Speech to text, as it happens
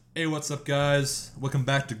Hey, what's up, guys? Welcome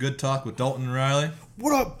back to Good Talk with Dalton and Riley.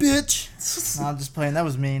 What up, bitch? No, I'm just playing. That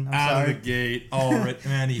was mean. I'm Out sorry. of the gate. All right,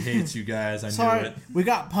 man, he hates you guys. I Sorry. knew it. We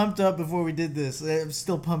got pumped up before we did this. I'm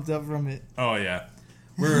still pumped up from it. Oh yeah,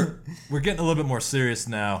 we're getting a little bit more serious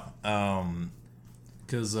now.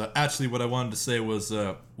 Because actually, what I wanted to say was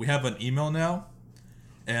we have an email now,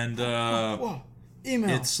 and Whoa. Email.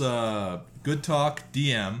 it's Good Talk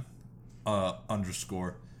DM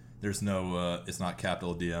 _ There's no it's not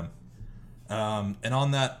capital DM. And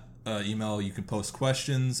on that email, you can post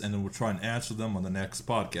questions, and then we'll try and answer them on the next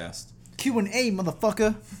podcast. Q&A,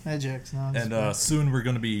 motherfucker. That jokes. No, And soon we're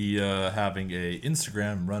going to be having a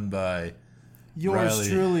Instagram run by yours Riley.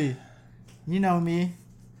 truly. You know me.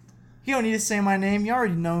 You don't need to say my name. You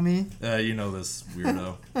already know me. You know this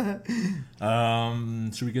weirdo.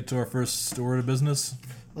 Should we get to our first order of business?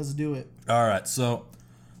 Let's do it. All right. So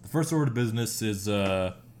the first order of business is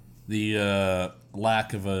the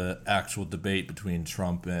lack of an actual debate between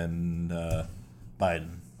Trump and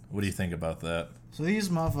Biden. What do you think about that? So these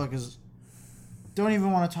motherfuckers don't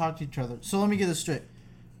even want to talk to each other. So let me get this straight.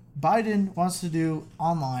 Biden wants to do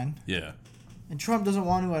online, Yeah. and Trump doesn't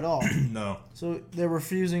want to at all. No. So they're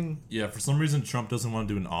refusing. Yeah, for some reason Trump doesn't want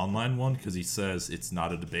to do an online one because he says it's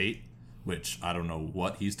not a debate, which I don't know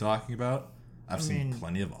what he's talking about. I've seen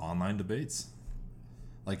plenty of online debates.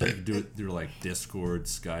 Like you could do it through like Discord,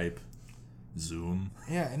 Skype, Zoom.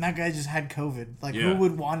 Yeah, and that guy just had COVID. Like, Yeah. who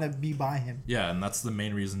would want to be by him? Yeah, and that's the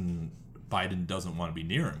main reason Biden doesn't want to be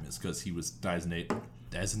near him is because he was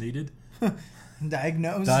designated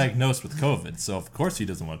diagnosed with COVID. So of course he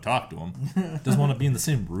doesn't want to talk to him. Doesn't want to be in the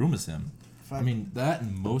same room as him. I mean, that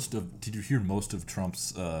and did you hear most of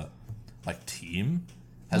Trump's team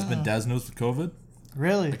has been diagnosed with COVID?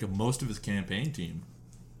 Really? Like most of his campaign team.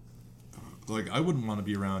 Like I wouldn't want to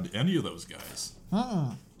be around any of those guys.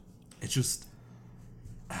 It's just,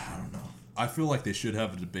 I don't know. I feel like they should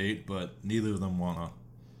have a debate, but neither of them want to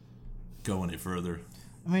go any further.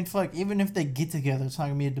 I mean, fuck, even if they get together, it's not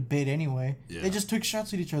going to be a debate anyway. Yeah. They just took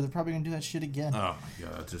shots at each other. They're probably going to do that shit again. Oh my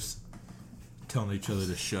god, just telling each other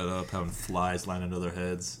to shut up, having flies land into their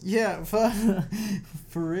heads. Yeah, for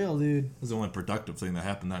real, dude. That was the only productive thing that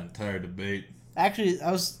happened that entire debate. Actually,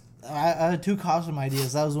 I had two costume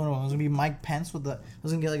ideas. That was one of them. It was going to be Mike Pence I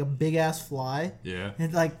was going to get like a big-ass fly Yeah.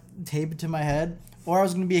 and like tape it to my head. Or I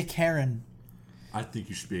was going to be a Karen. I think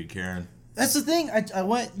you should be a Karen. That's the thing. I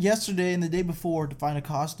went yesterday and the day before to find a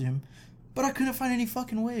costume, but I couldn't find any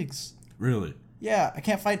fucking wigs. Really? Yeah, I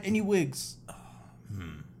can't find any wigs.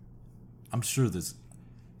 I'm sure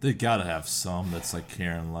they gotta have some that's like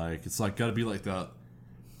Karen-like. It's like gotta be like the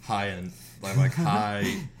high-end, like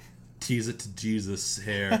high tease it to Jesus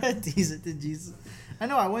hair. Tease it to Jesus. I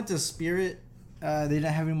know. I went to Spirit. They didn't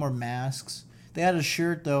have any more masks. They had a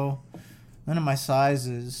shirt though. None of my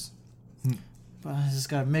sizes. But I just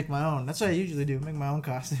gotta make my own. That's what I usually do. Make my own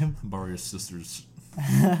costume. Borrow your sister's.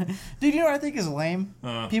 Dude, you know what I think is lame?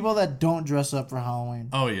 People that don't dress up for Halloween.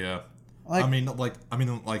 Oh yeah. Like, I mean,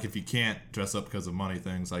 if you can't dress up because of money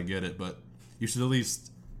things, I get it, but you should at least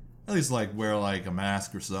like wear like a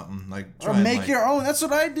mask or something. Like or make your own. That's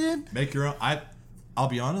what I did. Make your own. I'll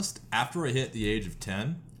be honest. After I hit the age of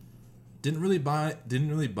 10, didn't really buy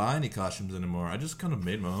any costumes anymore. I just kind of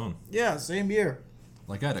made my own. Yeah, same here.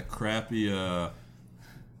 Like I had a crappy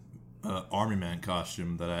army man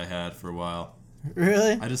costume that I had for a while.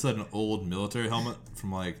 Really? I just had an old military helmet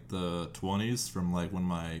from like the 20s from like one of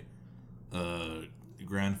my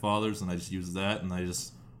grandfathers, and I just used that, and I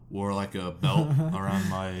just wore like a belt around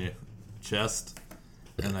my chest,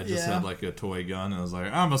 and I just had like a toy gun, and I was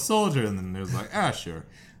like, I'm a soldier, and then it was like, sure.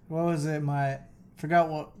 What was it? Forgot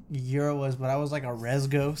what year it was, but I was like a res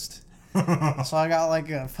ghost. So I got like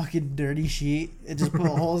a fucking dirty sheet. It just put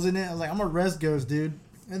holes in it. I was like, I'm a res ghost, dude.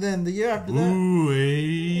 And then the year after that,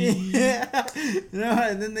 yeah,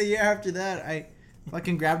 and then the year after that, I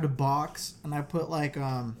fucking grabbed a box and I put like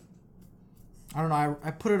I don't know.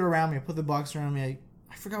 I put it around me. I put the box around me.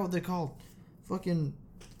 I forgot what they're called. Fucking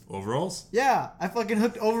overalls. Yeah, I fucking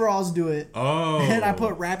hooked overalls to it. Oh. And I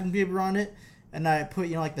put wrapping paper on it, and I put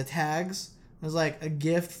like the tags. It was like a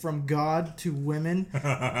gift from God to women.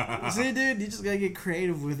 See, dude, you just gotta get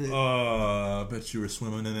creative with it. I bet you were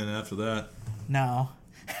swimming in it after that. No.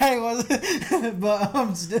 I wasn't,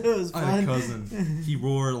 but still, it was fun. I had a cousin. He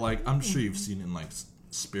wore like, I'm sure you've seen it in like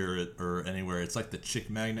Spirit or anywhere. It's like the chick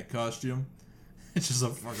magnet costume. It's just a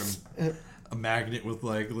fucking a magnet with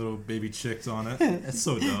like little baby chicks on it. It's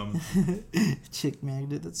so dumb. Chick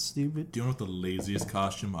magnet, that's stupid. Do you know what the laziest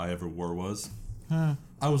costume I ever wore was? I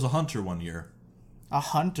was a hunter one year. A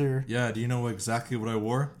hunter? Yeah, do you know exactly what I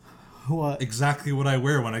wore? What? Exactly what I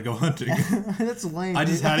wear when I go hunting. That's lame. I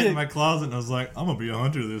just dude. had it in my closet and I was like, I'm gonna be a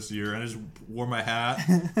hunter this year. And I just wore my hat,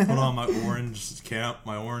 put on my orange camp,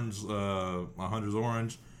 my hunter's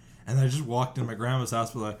orange, and I just walked in my grandma's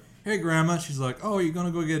house. Like, hey grandma, she's like, oh, you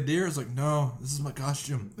gonna go get a deer? I was like, no, this is my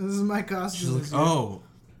costume. This is my costume. She's like, oh,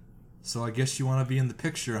 so I guess you want to be in the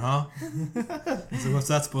picture, huh? I was like, what's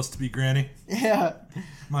that supposed to be, Granny? Yeah.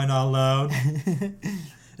 Am I not allowed?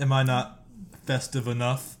 Am I not festive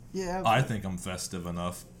enough? Yeah. I think I'm festive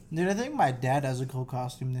enough. Dude, I think my dad has a cool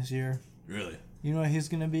costume this year. Really? You know what he's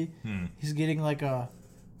gonna be? He's getting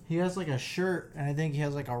he has like a shirt, and I think he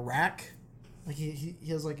has like a rack. Like he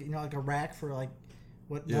has like, like a rack for like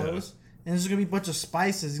what those. And there's gonna be a bunch of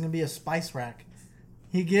spices. He's gonna be a spice rack.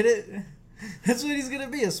 You get it? That's what he's gonna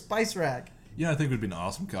be, a spice rack. Yeah, I think it would be an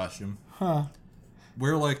awesome costume. Huh.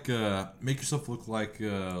 Wear like make yourself look like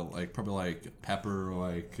probably like pepper or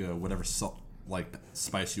like whatever salt like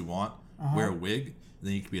spice you want. Wear a wig, and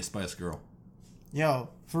then you could be a Spice Girl. Yo,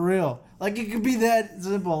 for real. Like, it could be that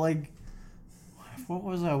simple. Like, what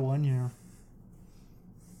was that one year?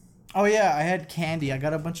 Oh, yeah, I had candy. I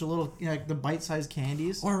got a bunch of little, like, the bite-sized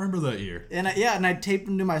candies. Oh, I remember that year. And I taped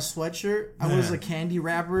them to my sweatshirt. I was a candy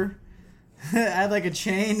wrapper. I had, like, a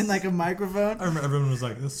chain and, like, a microphone. I remember everyone was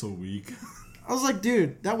like, that's so weak. I was like,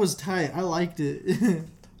 dude, that was tight. I liked it.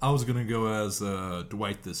 I was going to go as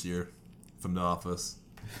Dwight this year from The Office.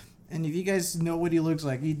 And if you guys know what he looks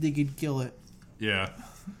like, you'd think he'd kill it. Yeah.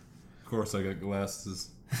 Of course, I got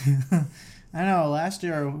glasses. I know. Last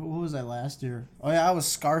year, who was I last year? Oh yeah, I was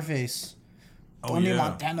Scarface. Oh Tony yeah.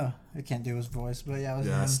 Montana. I can't do his voice, but yeah, I was.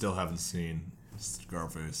 Yeah, him. I still haven't seen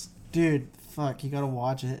Scarface. Dude, fuck, you gotta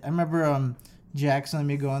watch it. I remember Jackson and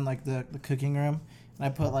me going like the cooking room, and I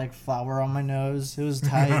put like flour on my nose. It was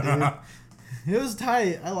tight, dude. It was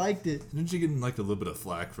tight. I liked it. Didn't you get like a little bit of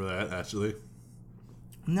flack for that actually?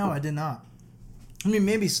 No, I did not. I mean,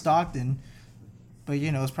 maybe Stockton, but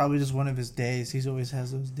it's probably just one of his days. He always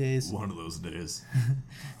has those days. One of those days.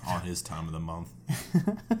 On his time of the month.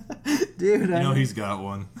 Dude, he's got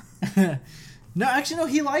one. No, actually, no,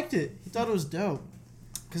 he liked it. He thought it was dope.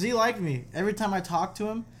 Because he liked me. Every time I talked to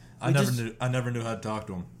him... I never knew how to talk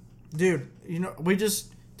to him. Dude, we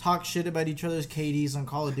just talk shit about each other's KDs on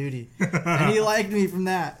Call of Duty. And he liked me from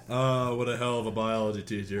that. Oh, what a hell of a biology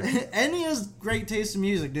teacher. And he has great taste in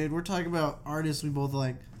music, dude. We're talking about artists we both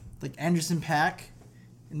like Anderson .Paak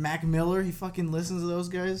and Mac Miller. He fucking listens to those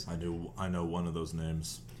guys. I know one of those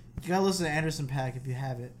names. You gotta listen to Anderson .Paak if you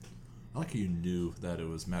have it. I like how you knew that it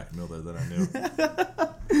was Mac Miller that I knew.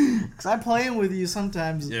 Because I play him with you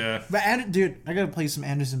sometimes. Yeah. But, dude, I gotta play some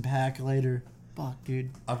Anderson .Paak later. Fuck, dude.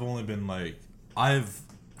 I've only been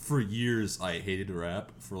for years, I hated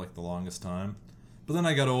rap for like the longest time. But then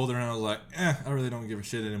I got older and I was like, I really don't give a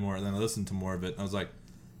shit anymore. And then I listened to more of it and I was like,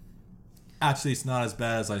 actually, it's not as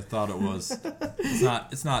bad as I thought it was.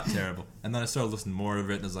 It's not terrible. And then I started listening more of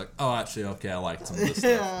it and I was like, oh, actually, okay, I liked some of this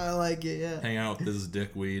stuff. Yeah, I like it, yeah. Hang out with this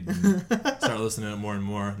dickweed and start listening to it more and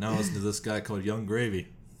more. Now I listen to this guy called Young Gravy.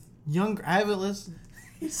 I haven't listened.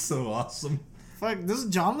 He's so awesome. Fuck, does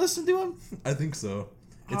John listen to him? I think so.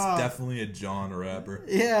 It's definitely a John rapper.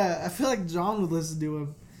 Yeah, I feel like John would listen to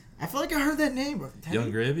him. I feel like I heard that name. Young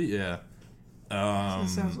Gravy? Yeah. That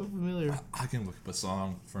sounds so familiar. I can look up a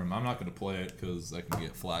song for him. I'm not going to play it because I can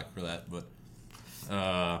get flack for that, but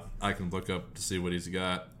I can look up to see what he's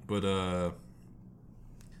got. But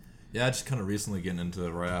yeah, just kind of recently getting into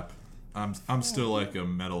rap. I'm still like a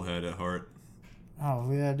metalhead at heart. Oh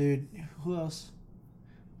yeah, dude. Who else?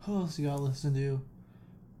 Who else you gotta listen to?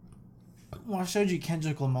 Well, I showed you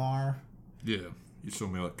Kendrick Lamar. Yeah, you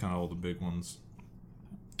showed me like kind of all the big ones.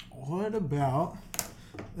 What about?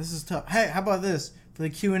 This is tough. Hey, how about this for the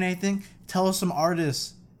Q&A thing? Tell us some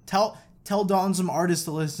artists. Tell Dalton some artists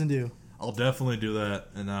to listen to. I'll definitely do that,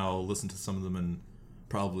 and I'll listen to some of them and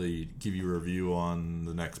probably give you a review on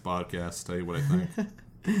the next podcast. Tell you what I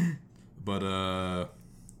think. But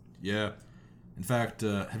yeah. In fact,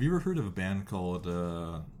 have you ever heard of a band called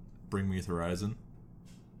Bring Me the Horizon?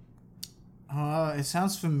 It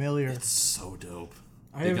sounds familiar. It's so dope.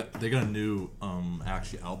 They got a new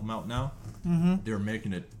actually album out now. Mm-hmm. They were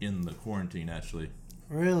making it in the quarantine actually.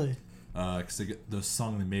 Really? Because the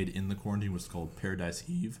song they made in the quarantine was called Paradise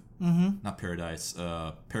Eve. Mm-hmm. Not Paradise.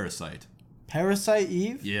 Parasite. Parasite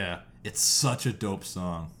Eve? Yeah, it's such a dope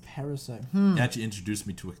song. Parasite. It actually introduced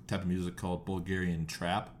me to a type of music called Bulgarian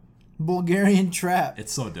trap. Bulgarian trap.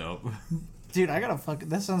 It's so dope. Dude, I gotta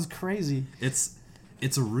that sounds crazy.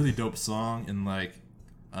 It's a really dope song, and like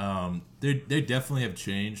they definitely have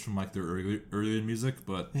changed from like their earlier music,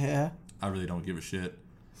 but yeah, I really don't give a shit.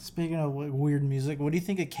 Speaking of weird music, what do you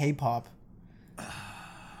think of K-pop?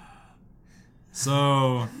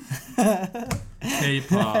 So,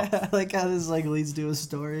 K-pop. I like how this like leads to a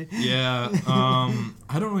story. Yeah,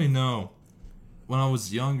 I don't really know. When I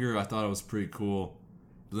was younger, I thought it was pretty cool.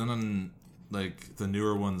 But then, like, the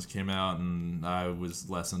newer ones came out, and I was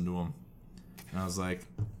less into them. And I was like,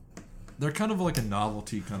 they're kind of like a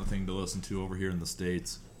novelty kind of thing to listen to over here in the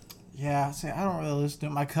States. Yeah, see, I don't really listen to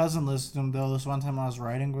them. My cousin listened to them, though. This one time I was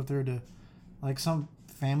riding with her to, like, some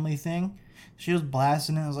family thing. She was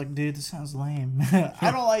blasting it. I was like, dude, this sounds lame.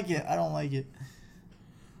 I don't like it. I don't like it.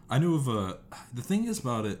 I knew of the thing is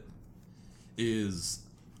about it is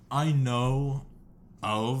I know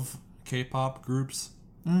of K-pop groups.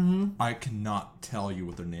 Mm-hmm. I cannot tell you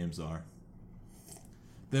what their names are.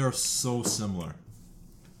 They are so similar.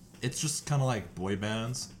 It's just kind of like boy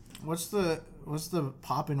bands. What's the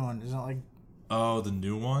poppin' one? Isn't it like Oh, the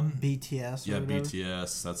new one? BTS? Yeah, or whatever?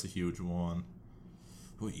 BTS. That's a huge one.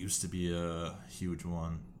 What used to be a huge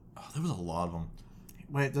one? Oh, there was a lot of them.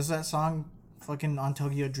 Wait, does that song fucking On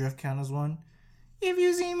Tokyo Drift count as one? If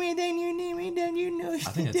you see me, then you need me, then you know. I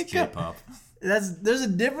think it's K-pop. There's a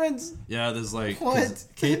difference. Yeah, there's like What?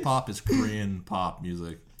 K-pop is Korean pop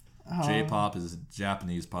music. Oh. J-pop is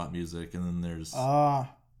Japanese pop music, and then there's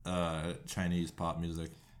Chinese pop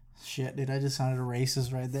music. Shit, dude, I just sounded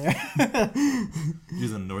racist right there.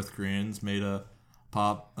 These are North Koreans made a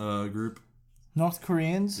pop group. North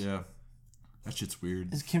Koreans? Yeah, that shit's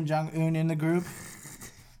weird. Is Kim Jong-un in the group?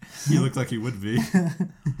 He looks like he would be.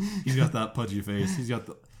 He's got that pudgy face. He's got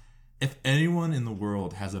the. If anyone in the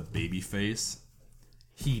world has a baby face,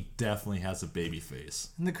 he definitely has a baby face.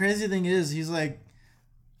 And the crazy thing is, he's like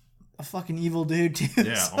a fucking evil dude too.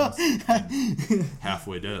 Yeah, so. almost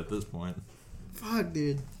halfway dead at this point. Fuck,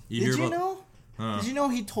 dude. Did you know? Did you know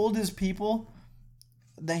he told his people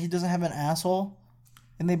that he doesn't have an asshole,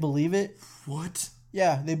 and they believe it? What?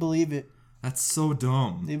 Yeah, they believe it. That's so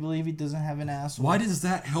dumb. They believe he doesn't have an asshole. Why does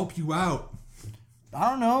that help you out? I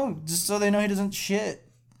don't know. Just so they know he doesn't shit.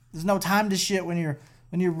 There's no time to shit when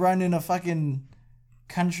you're running a fucking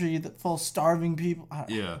country that full of starving people.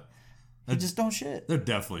 Yeah. They just don't shit. They're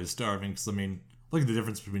definitely starving. Because, I mean, look at the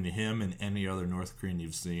difference between him and any other North Korean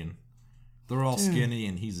you've seen. They're all skinny,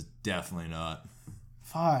 and he's definitely not.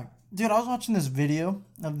 Fuck. Dude, I was watching this video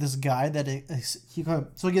of this guy that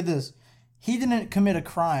so get this. He didn't commit a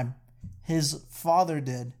crime. His father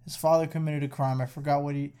did. His father committed a crime. I forgot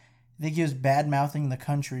what I think he was bad-mouthing the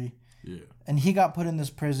country. Yeah. And he got put in this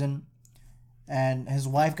prison. And his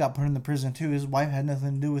wife got put in the prison, too. His wife had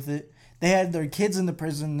nothing to do with it. They had their kids in the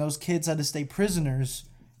prison. And those kids had to stay prisoners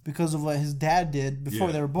because of what his dad did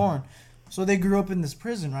before they were born. So they grew up in this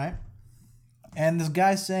prison, right? And this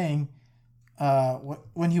guy's saying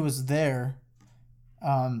when he was there,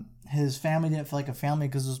 his family didn't feel like a family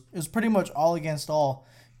because it was pretty much all against all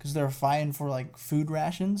because they were fighting for like food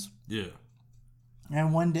rations. Yeah.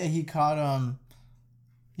 And one day he caught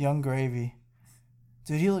Young Gravy.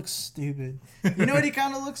 Dude, he looks stupid. You know what he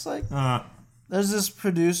kind of looks like? There's this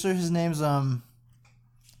producer. His name's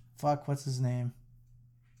what's his name?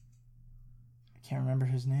 I can't remember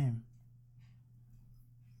his name.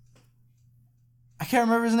 I can't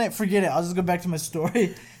remember his name. Forget it. I'll just go back to my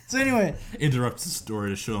story. So anyway. Interrupts the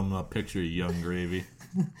story to show him a picture of Young Gravy.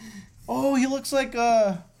 Oh, he looks like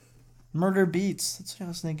Murder Beats. That's what I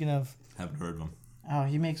was thinking of. Haven't heard of him. Oh,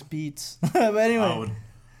 he makes beats. But anyway.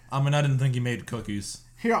 I didn't think he made cookies.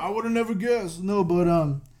 Here, I would have never guessed. No, but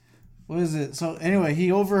what is it? So anyway,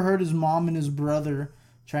 he overheard his mom and his brother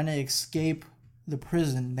trying to escape the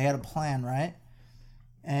prison. They had a plan, right?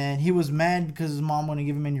 And he was mad because his mom wouldn't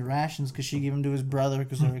give him any rations because she gave them to his brother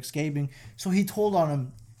because they were escaping. So he told on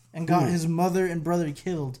him and got his mother and brother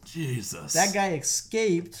killed. Jesus. That guy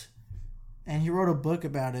escaped, and he wrote a book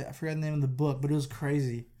about it. I forgot the name of the book, but it was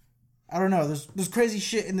crazy. I don't know. There's crazy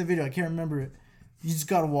shit in the video. I can't remember it. You just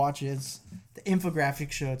gotta watch it. It's the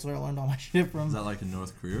infographic show. It's where I learned all my shit from. Is that like in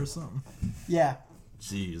North Korea or something? Yeah.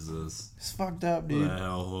 Jesus. It's fucked up, dude. What the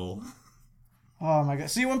hell? Oh my god.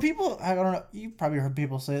 See, when people, I don't know, you probably heard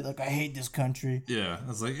people say it, like, I hate this country. Yeah.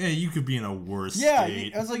 It's like, hey, you could be in a worse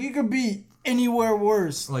state. Yeah, it's like you could be anywhere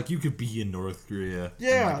worse. Like, you could be in North Korea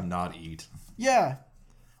Yeah. and, like, not eat. Yeah.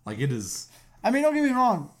 Like, it is... I mean, don't get me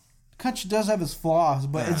wrong. The country does have its flaws,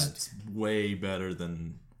 but it's way better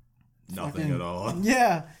than nothing fucking, at all.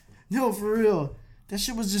 Yeah. No, for real. That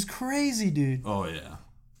shit was just crazy, dude. Oh, yeah.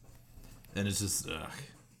 And it's just...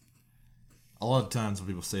 A lot of times when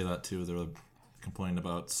people say that, too, they're complaining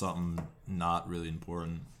about something not really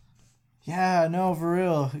important. Yeah, no, for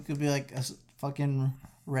real. It could be like a fucking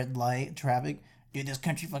red light, traffic. Dude, this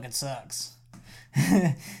country fucking sucks.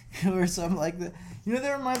 or something like that. You know what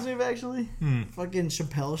that reminds me of actually? Fucking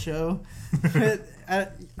Chappelle Show.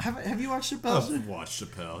 Have you watched Chappelle Show? I've watched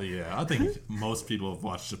Chappelle, yeah. I think most people have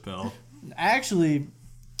watched Chappelle. Actually,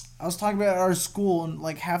 I was talking about our school, and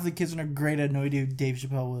like half the kids in our grade had no idea who Dave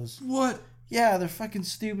Chappelle was. What? Yeah, they're fucking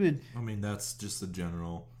stupid. I mean, that's just the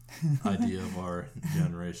general idea of our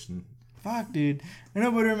generation. Fuck, dude. I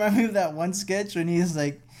know, but it reminded me of that one sketch when he was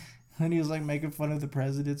like making fun of the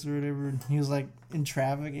presidents or whatever. And he was like in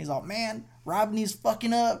traffic, and he's like, man, Rodney's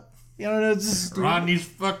fucking up. You know, it's just stupid. Rodney's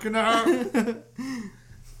fucking up.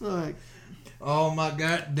 Fuck. Oh, my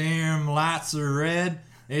goddamn lights are red.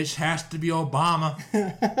 It has to be Obama.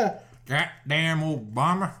 Goddamn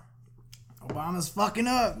Obama. Obama's fucking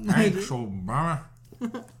up. Thanks, Obama.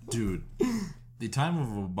 Dude, the time of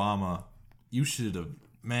Obama, you should have,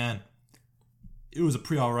 man, it was a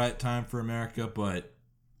pretty alright time for America, but,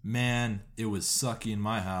 man, it was sucky in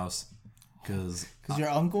my house. Because your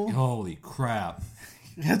uncle? Holy crap.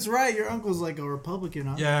 That's right, your uncle's like a Republican,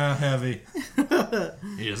 huh? Yeah, heavy.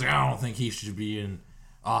 He's like, I don't think he should be in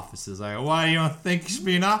offices. I go, why do you don't think he should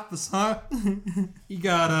be in office, huh? You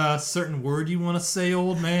got a certain word you want to say,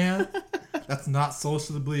 old man? That's not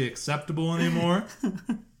socially acceptable anymore?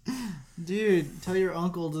 Dude, tell your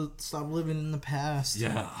uncle to stop living in the past.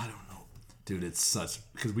 Yeah, I don't know. Dude, it's such...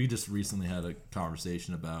 Because we just recently had a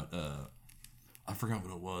conversation about... I forgot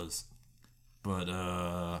what it was. But,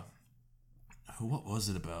 what was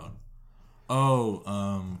it about?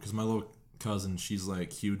 Oh, because my little cousin, she's,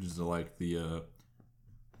 like, huge into, like, the,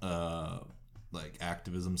 like,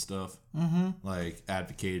 activism stuff. Mm-hmm. Like,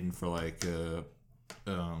 advocating for, like,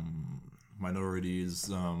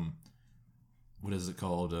 minorities, what is it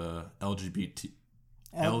called? LGBTQ.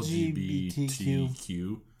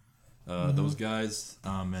 Those guys.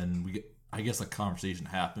 And I guess a conversation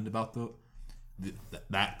happened about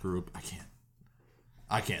that group.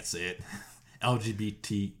 I can't say it.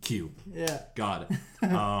 LGBTQ. Yeah. Got it.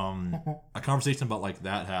 A conversation about like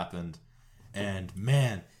that happened, and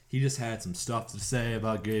man, he just had some stuff to say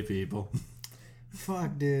about gay people.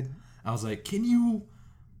 Fuck, dude. I was like, can you,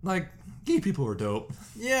 like, gay people are dope.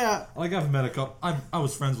 Yeah. Like, I've met a couple, I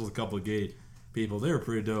was friends with a couple of gay people. They were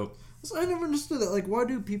pretty dope. So I never understood that. Like, why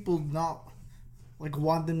do people not, like,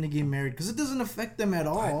 want them to get married? Because it doesn't affect them at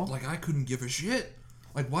all. I couldn't give a shit.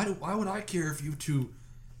 Like, why would I care if you two,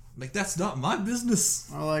 like, that's not my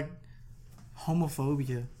business. Or, like,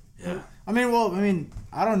 homophobia. Yeah. I mean,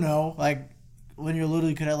 I don't know. Like, when you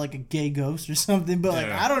literally could have, like, a gay ghost or something. But, like,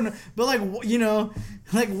 Yeah. I don't know. But, like, you know,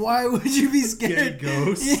 like, why would you be scared? Gay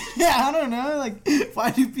ghost? Yeah, I don't know. Like, why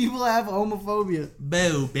do people have homophobia?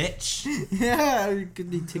 Boo, bitch. Yeah, it could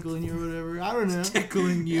be tickling you or whatever. I don't know.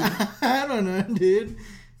 Tickling you. I don't know, dude.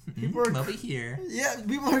 People are over here. Yeah,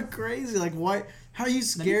 people are crazy. Like, why? How are you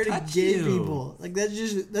scared of touch gay you. people? Like,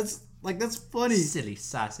 that's funny. Silly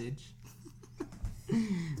sausage.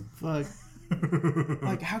 Fuck.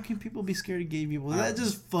 Like, how can people be scared of gay people? Is that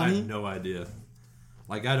just I funny? have no idea.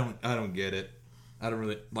 Like, I don't get it. I don't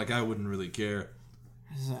really, like, I wouldn't really care.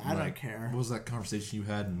 I don't care. What was that conversation you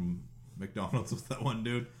had in McDonald's with that one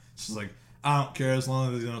dude? She's like, I don't care as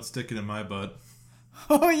long as they don't stick it in my butt.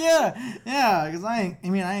 Oh yeah, yeah. Because I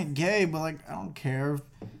ain't gay, but like, I don't care.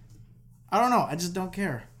 I don't know. I just don't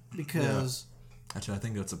care because. Yeah. Actually, I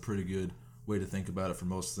think that's a pretty good way to think about it for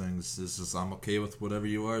most things. It's just I'm okay with whatever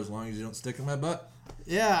you are as long as you don't stick in my butt.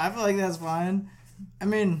 Yeah, I feel like that's fine. I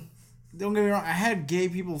mean, don't get me wrong. I had gay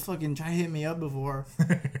people fucking try to hit me up before.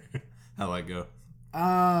 How'd that go?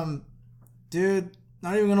 Dude,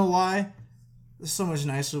 not even gonna lie. It's so much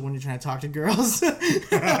nicer when you're trying to talk to girls.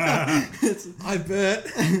 I bet.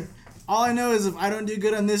 All I know is if I don't do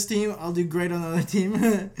good on this team, I'll do great on the other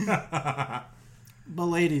team. But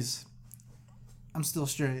ladies, I'm still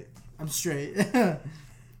straight. I'm straight.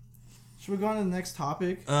 Should we go on to the next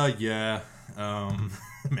topic? Yeah.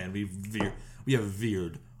 Man, we have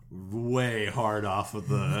veered way hard off of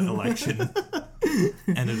the election.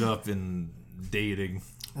 Ended up in dating.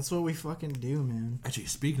 That's what we fucking do, man. Actually,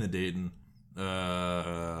 speaking of dating,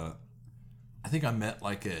 I think I met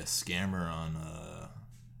like a scammer on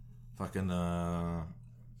fucking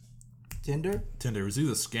Tinder? Tinder. It was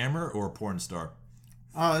either a scammer or a porn star.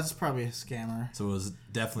 Oh, it's probably a scammer. So it was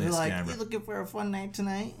definitely They're a like, scammer. you looking for a fun night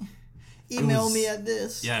tonight? Email me at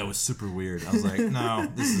this. Yeah, it was super weird. I was like,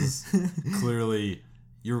 no, this is clearly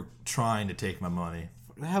you're trying to take my money.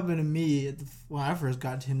 That happened to me when I first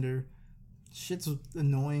got Tinder. Shit's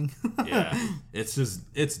annoying. Yeah,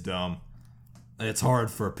 it's dumb. It's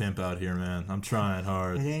hard for a pimp out here, man. I'm trying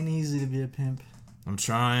hard. It ain't easy to be a pimp. I'm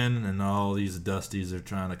trying, and all these dusties are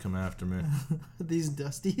trying to come after me. These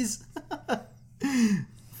dusties.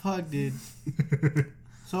 fuck, dude.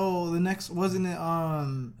 So the next wasn't it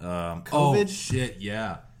Oh COVID? shit,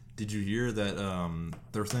 yeah. Did you hear that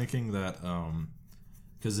they're thinking that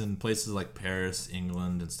because in places like Paris,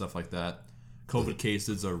 England, and stuff like that, COVID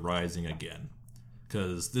cases are rising again.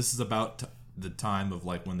 Because this is about the time of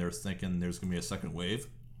like when they're thinking there's gonna be a second wave,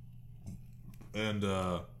 and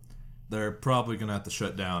they're probably gonna have to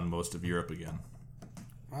shut down most of Europe again.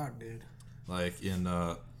 Fuck, dude. Like in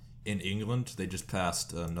England, they just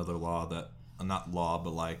passed another law that not law,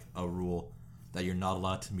 but like a rule that you're not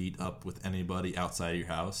allowed to meet up with anybody outside of your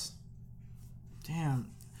house.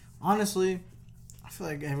 Damn. Honestly, I feel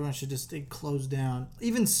like everyone should just stay closed down.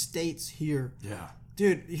 Even states here. Yeah.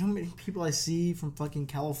 Dude, you know how many people I see from fucking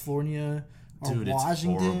California or Dude,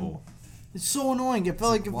 Washington? it's horrible. It's so annoying. I feel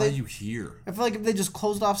like if why they, are you here? I feel like if they just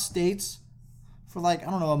closed off states for like,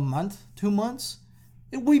 I don't know, a month, 2 months,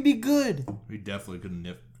 we'd be good. We definitely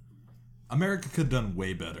couldn't. America could have done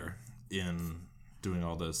way better in doing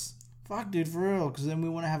all this. Fuck, dude, for real. Because then we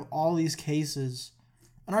want to have all these cases.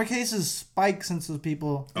 And our cases spike since those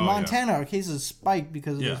people. In Montana, our cases spike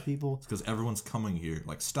because of those people. It's because everyone's coming here.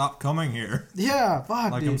 Like, stop coming here. Yeah,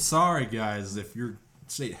 fuck, like, dude. I'm sorry, guys, if your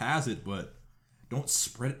state has it, but don't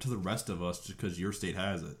spread it to the rest of us just because your state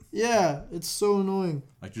has it. Yeah, it's so annoying.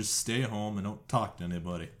 Like, just stay home and don't talk to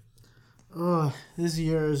anybody. Ugh, this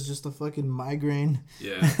year is just a fucking migraine.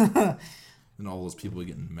 Yeah. And all those people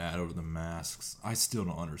getting mad over the masks. I still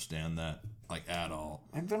don't understand that, like, at all.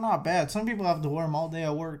 Like, they're not bad. Some people have to wear them all day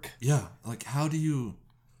at work. Yeah, like, how do you...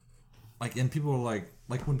 Like, and people are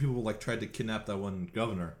like when people, like, tried to kidnap that one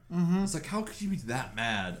governor. Mm-hmm. It's like, how could you be that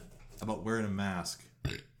mad about wearing a mask?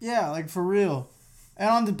 Yeah, like, for real. And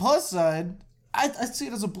on the plus side, I see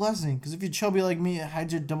it as a blessing. Because if you're chubby like me, it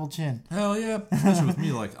hides your double chin. Hell yeah. Especially with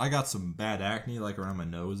me, like, I got some bad acne, like, around my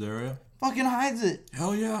nose area. Fucking hides it.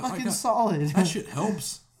 Hell yeah. Fucking solid. That shit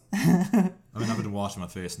helps. I mean, I've been washing my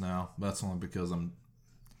face now. But that's only because I'm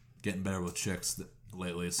getting better with chicks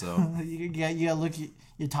lately, so... you gotta look at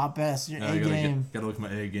your top best, your A game. Gotta look at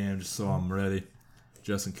my A game just so I'm ready.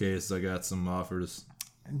 Just in case I got some offers.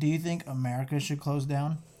 Do you think America should close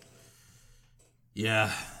down?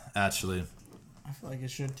 Yeah, actually. I feel like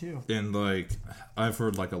it should too. And, like, I've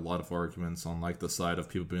heard, like, a lot of arguments on, like, the side of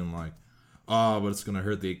people being like, oh, but it's gonna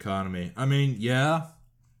hurt the economy. I mean, yeah.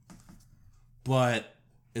 But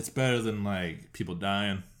it's better than, like, people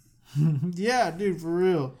dying. Yeah, dude, for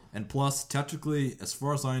real. And plus, technically, as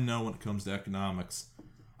far as I know when it comes to economics,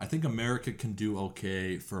 I think America can do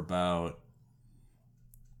okay for about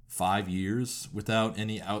 5 years without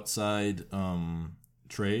any outside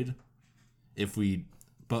trade.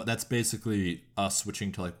 But that's basically us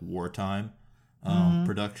switching to like wartime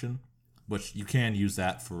production, which you can use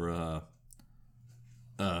that for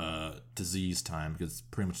disease time because it's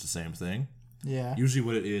pretty much the same thing. Yeah. Usually,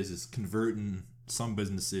 what it is converting some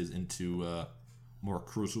businesses into more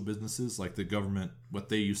crucial businesses. Like the government, what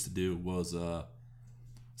they used to do was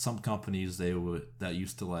some companies that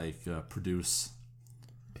used to like produce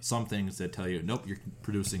some things that tell you, nope, you're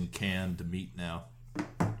producing canned meat now.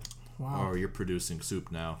 Wow. Or you're producing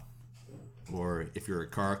soup now. Or if you're a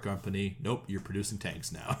car company, nope, you're producing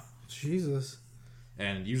tanks now. Jesus.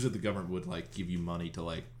 And usually the government would like give you money to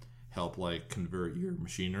like help like convert your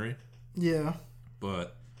machinery. Yeah.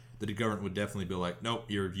 But the government would definitely be like, nope,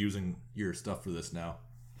 you're using your stuff for this now.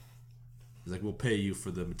 It's like, we'll pay you for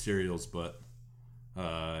the materials, but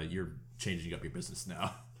you're changing up your business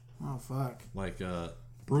now. Oh, fuck. Like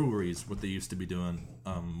breweries, what they used to be doing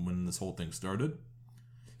when this whole thing started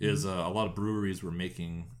is a lot of breweries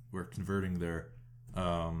were converting their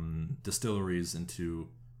distilleries into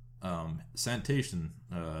sanitation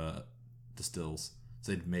distills.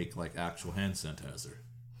 So they'd make like actual hand sanitizer.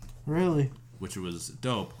 Really? Which was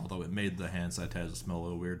dope, although it made the hand sanitizer smell a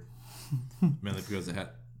little weird. Mainly because it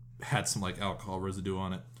had some like alcohol residue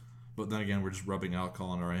on it. But then again, we're just rubbing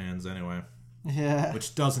alcohol on our hands anyway. Yeah.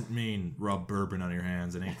 Which doesn't mean rub bourbon on your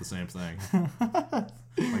hands. It ain't the same thing.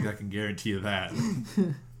 Like, I can guarantee you that.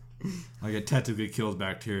 Like, it technically kills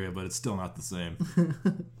bacteria, but it's still not the same.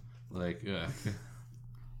 Like,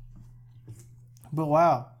 But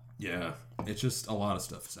wow. yeah. It's just a lot of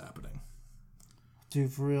stuff is happening.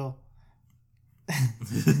 Dude, for real.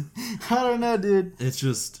 I don't know, dude. It's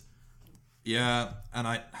just... Yeah, and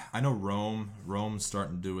I know Rome's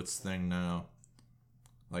starting to do its thing now.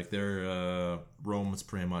 Like, Rome is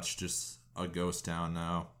pretty much just a ghost town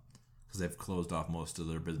now. Because they've closed off most of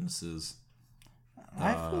their businesses.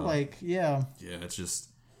 I feel like, yeah. Yeah, it's just...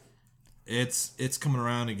 It's coming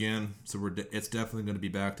around again. So it's definitely going to be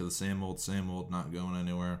back to the same old, not going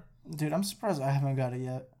anywhere. Dude, I'm surprised I haven't got it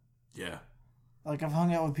yet. Yeah. Like, I've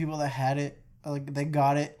hung out with people that had it, like they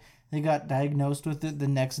got it. They got diagnosed with it the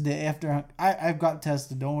next day after I got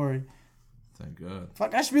tested. Don't worry. Thank God.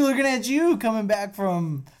 Fuck, I should be looking at you coming back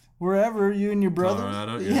from wherever, you and your brother.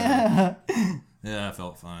 Colorado, yeah. Yeah, I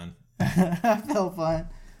felt fine. I felt fine.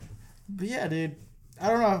 But yeah, dude, I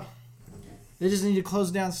don't know. They just need to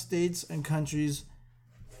close down states and countries.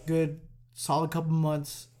 Good, solid couple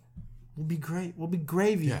months. We'll be great. We'll be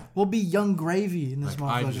gravy. Yeah. We'll be young gravy in this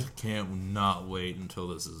motherfucker. I just can't not wait until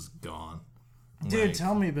this is gone. Dude,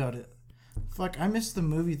 tell me about it. Fuck, I miss the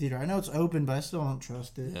movie theater. I know it's open, but I still don't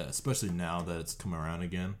trust it. Yeah, especially now that it's come around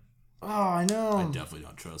again. Oh, I know. I definitely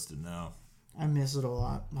don't trust it now. I miss it a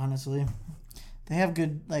lot, honestly. They have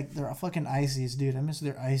good, like, they're fucking ices, dude. I miss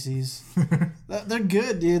their ices. They're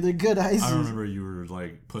good, dude. They're good ices. I remember you were,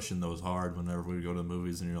 like, pushing those hard whenever we would go to the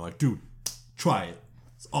movies, and you're like, dude, try it.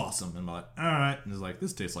 It's awesome. And I'm like, all right. And it's like,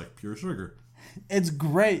 this tastes like pure sugar. It's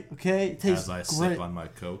great, okay? It tastes As I great. sip on my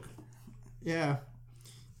Coke. Yeah.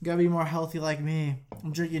 You gotta be more healthy like me.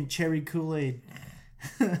 I'm drinking cherry Kool-Aid.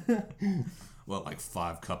 What, like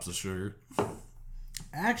 5 cups of sugar?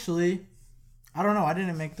 Actually, I don't know. I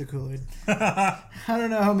didn't make the Kool-Aid. I don't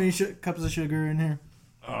know how many cups of sugar are in here.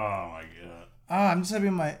 Oh, my God. I'm just having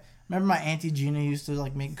remember my Auntie Gina used to,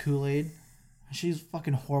 like, make Kool-Aid? She's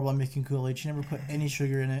fucking horrible at making Kool-Aid. She never put any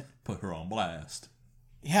sugar in it. Put her on blast.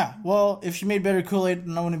 Yeah, well, if she made better Kool-Aid,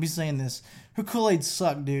 then I wouldn't be saying this. Her Kool-Aid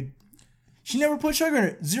sucked, dude. She never put sugar in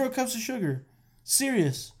it. 0 cups of sugar.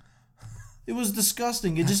 Serious. It was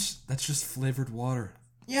disgusting. That's just flavored water.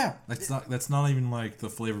 Yeah. That's not even like the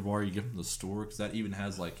flavored water you get from the store, because that even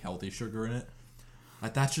has like healthy sugar in it.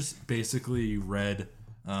 Like that's just basically red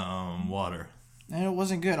water. And it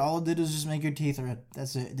wasn't good. All it did was just make your teeth red.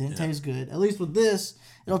 That's it. It didn't taste good. At least with this,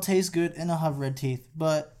 it'll taste good and it'll have red teeth.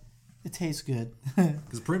 But it tastes good.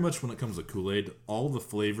 Because pretty much when it comes to Kool-Aid, all the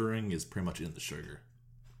flavoring is pretty much in the sugar.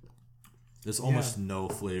 There's almost no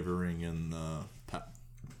flavoring in the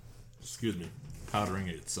powdering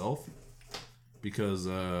it itself, because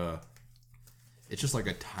it's just like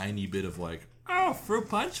a tiny bit of like, oh, fruit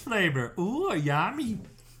punch flavor, ooh, yummy.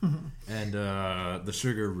 And the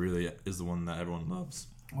sugar really is the one that everyone loves.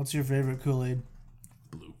 What's your favorite Kool-Aid?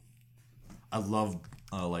 Blue. I love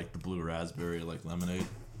like the blue raspberry, like lemonade.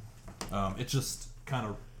 It's just kind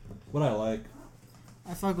of what I like.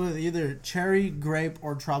 I fuck with either cherry, grape,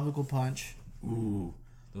 or tropical punch. Ooh,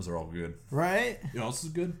 those are all good. Right? You know what else is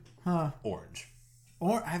good? Huh. Orange.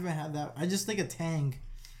 Or I haven't had that. I just think of Tang.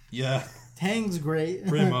 Yeah. Tang's great.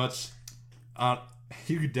 Pretty much.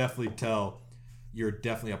 You could definitely tell you're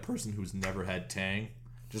definitely a person who's never had Tang,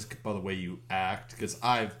 just by the way you act. Because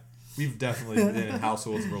we've definitely been in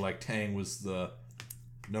households where like Tang was the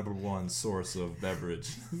 #1 source of beverage.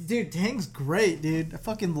 Dude, Tang's great, dude. I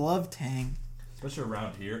fucking love Tang. Especially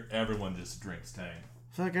around here, everyone just drinks Tang.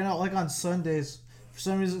 Fuck, I know. Like on Sundays, for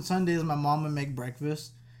some reason, Sundays my mom would make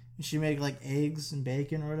breakfast, and she'd make like eggs and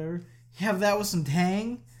bacon or whatever. You have that with some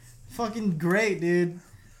Tang, fucking great, dude.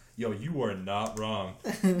 Yo, you are not wrong.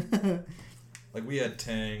 Like we had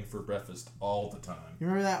Tang for breakfast all the time. You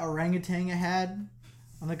remember that orangutan I had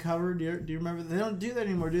on the cover? Do you remember? They don't do that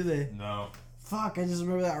anymore, do they? No. Fuck, I just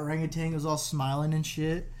remember that orangutan was all smiling and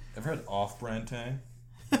shit. Ever had off-brand Tang?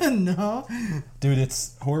 No. Dude,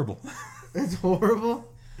 it's horrible. It's horrible.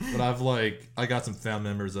 But I got some family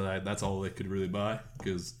members that's all they could really buy,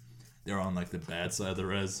 because they're on like the bad side of the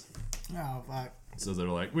res. Oh, fuck. So they're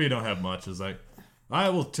like, we don't have much. It's like, I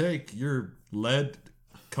will take your lead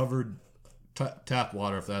covered tap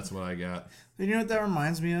water if that's what I got. You know what that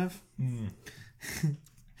reminds me of?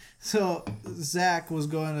 So Zach was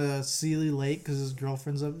going to Sealy Lake because his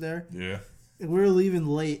girlfriend's up there. Yeah. We were leaving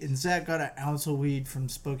late, and Zach got an ounce of weed from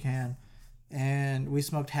Spokane, and we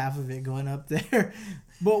smoked half of it going up there.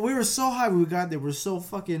 But we were so high when we got there. We were so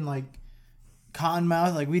fucking like cotton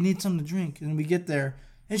mouth, like we need something to drink, and we get there,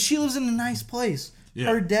 and she lives in a nice place. Yeah.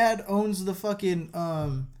 Her dad owns the fucking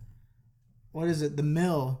what is it? The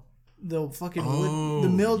mill, the fucking wood, the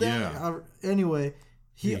mill down. Anyway,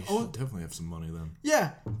 he should definitely have some money then.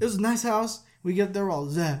 Yeah, it was a nice house. We get there, we're all,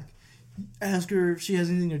 Zach, ask her if she has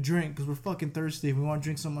anything to drink, because we're fucking thirsty. We want to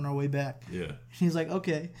drink something on our way back. Yeah. He's like,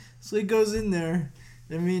 okay. So he goes in there,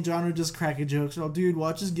 and me and John are just cracking jokes. Oh, dude,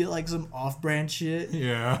 watch us get like some off-brand shit.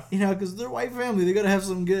 Yeah. You know, because they're white family. They got to have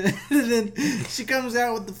something good. And then she comes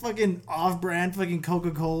out with the fucking off-brand fucking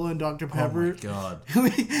Coca-Cola and Dr. Pepper. Oh, my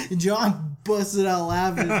God. John busted out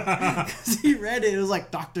laughing because he read it. It was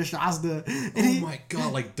like Dr. Shasta. And my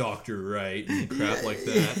God, like Dr. Wright and crap like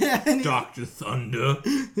that. Yeah, Dr. Thunder.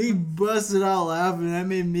 He busted out laughing. That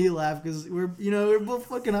made me laugh because we're both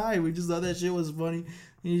fucking high. We just thought that shit was funny.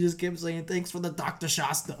 And he just kept saying, "Thanks for the Dr.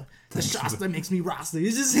 Shasta. The Shasta makes me Rasta."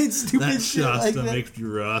 He's just saying stupid shit like that. Shasta makes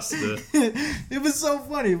you Rasta. It was so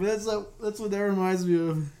funny, but that's what that reminds me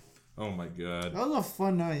of. Oh my god. That was a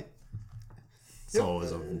fun night. It's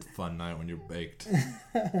always a fun night when you're baked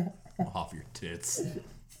off your tits.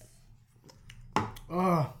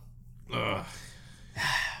 Ugh. Ugh.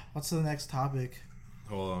 What's the next topic?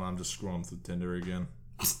 Hold on, I'm just scrolling through Tinder again.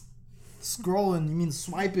 Scrolling, you mean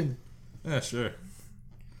swiping. Yeah, sure.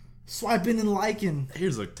 Swiping and liking.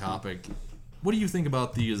 Here's a topic. What do you think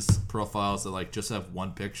about these profiles that like just have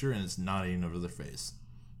one picture and it's not even over their face?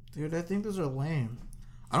 Dude, I think those are lame.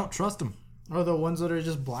 I don't trust them. Or the ones that are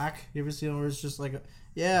just black. You ever see them where it's just like,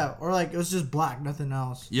 or like it's just black, nothing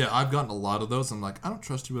else. Yeah, I've gotten a lot of those. I'm like, I don't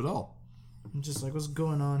trust you at all. I'm just like, what's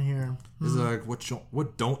going on here? It's like,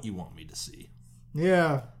 what don't you want me to see?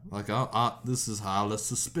 Yeah. Like, this is highly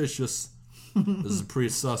suspicious. This is pretty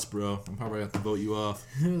sus, bro. I'm probably gonna have to vote you off.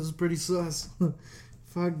 This is pretty sus.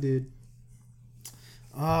 Fuck, dude.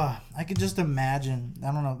 I could just imagine.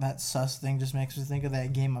 I don't know. That sus thing just makes me think of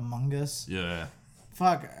that game Among Us. Yeah.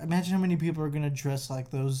 Fuck. Imagine how many people are gonna dress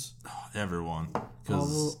like those. Everyone.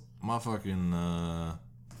 Because my fucking, my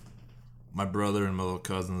brother and my little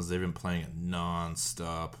cousins, they've been playing it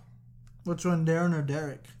non-stop. Which one, Darren or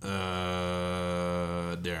Derek?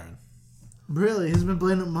 Darren. Really? He's been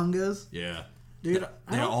playing Among Us? Yeah. Dude,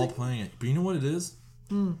 They're all playing it. But you know what it is?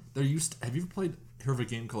 They're used to, have you ever heard of a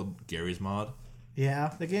game called Gary's Mod?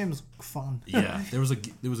 Yeah, the game's fun. Yeah. There was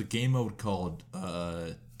a game mode called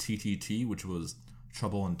TTT, which was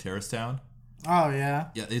Trouble in Terrorist Town. Oh, yeah?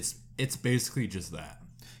 Yeah, it's basically just that.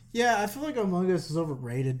 Yeah, I feel like Among Us is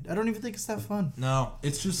overrated. I don't even think it's that fun. No,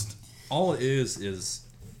 it's just, all it is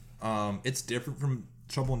it's different from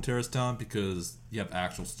Trouble in Terrorist Town because you have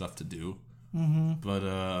actual stuff to do. Mm-hmm. But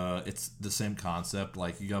it's the same concept.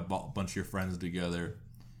 Like, you got a bunch of your friends together,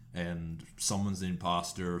 and someone's the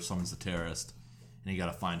imposter or someone's the terrorist, and you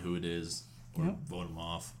gotta find who it is or vote them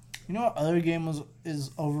off. You know what other game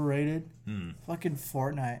is overrated? Fucking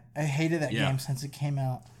Fortnite. I hated that game since it came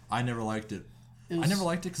out. I never liked it. I never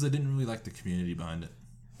liked it because I didn't really like the community behind it.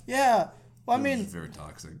 Yeah. Well, it was very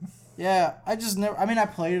toxic. Yeah, I just never... I mean, I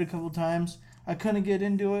played it a couple times. I couldn't get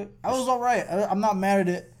into it. I was alright. I'm not mad at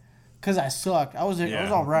it because I suck. I was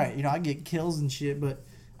alright. You know, I get kills and shit, but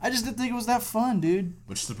I just didn't think it was that fun, dude.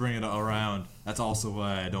 Which, to bring it around, that's also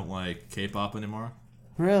why I don't like K-pop anymore.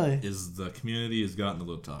 Really? Is the community has gotten a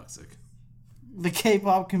little toxic. The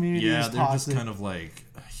K-pop community is toxic. Yeah, they're just kind of, like,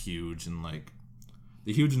 huge and, like...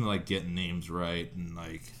 They're huge in, like, getting names right and,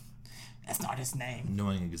 like... That's not his name.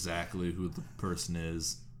 Knowing exactly who the person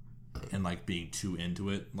is and, like, being too into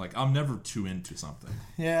it. Like, I'm never too into something.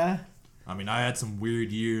 Yeah. I mean, I had some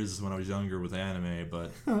weird years when I was younger with anime, but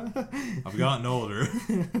I've gotten older.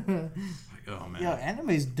 Like, oh, man. Yo,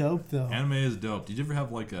 anime's dope, though. Anime is dope. Did you ever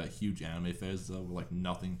have, like, a huge anime phase, though, where,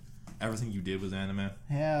 like, everything you did was anime?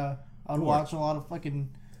 Yeah. I'd watch a lot of fucking...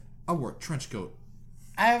 I wore a trench coat.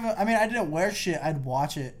 I didn't wear shit. I'd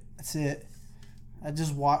watch it. That's it. I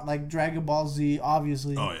just watch, like, Dragon Ball Z,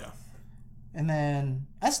 obviously. Oh, yeah. And then,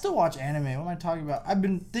 I still watch anime. What am I talking about? I've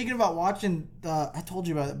been thinking about watching, I told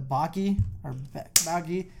you about it, Baki.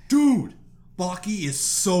 Dude! Baki is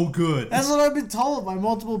so good. That's what I've been told by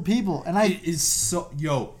multiple people. And It is so...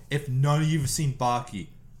 Yo, if none of you have seen Baki,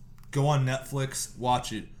 go on Netflix,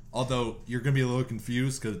 watch it. Although, you're going to be a little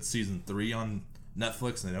confused because it's season 3 on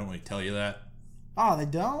Netflix, and they don't really tell you that. Oh, they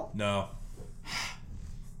don't? No.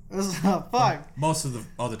 Fuck. Most of the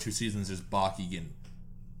other 2 seasons is Baki getting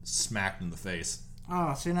smacked in the face.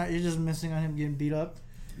 Oh, so you're just missing on him getting beat up?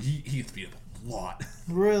 He gets beat up a lot.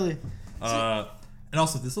 Really? And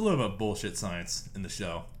also, there's a little bit of bullshit science in the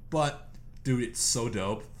show. But, dude, it's so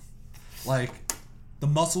dope. Like, the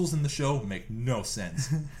muscles in the show make no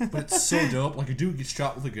sense. But it's so dope. Like, a dude gets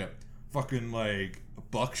shot with, like, a fucking, like...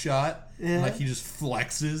 buckshot, and like he just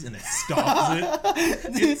flexes and it stops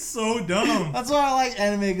it. Dude, it's so dumb. That's why I like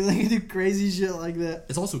anime, because they can do crazy shit like that.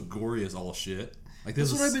 It's also gory as all shit. Like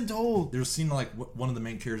that's what I've been told. There's a scene like one of the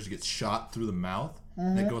main characters gets shot through the mouth,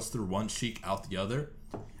 and it goes through one cheek out the other,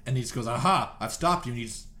 and he just goes, "Aha! I've stopped you." And he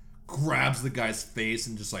just grabs the guy's face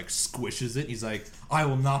and just like squishes it. He's like, "I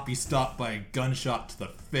will not be stopped by a gunshot to the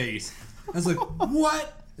face." I was like,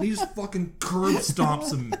 "What?" And he just fucking curb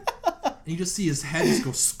stomps him. And you just see his head just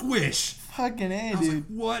go squish. Fucking A, dude. I was like,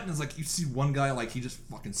 what? And it's like, you see one guy, like, he just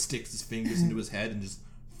fucking sticks his fingers into his head and just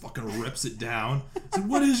fucking rips it down. It's like,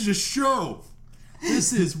 what is this show?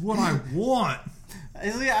 This is what I want.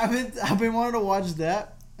 I've been wanting to watch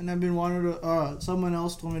that, and I've been wanting to, someone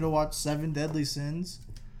else told me to watch 7 Deadly Sins.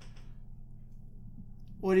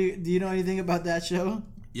 Do you know anything about that show?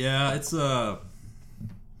 Yeah, it's,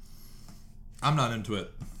 I'm not into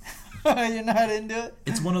it. You're not into it?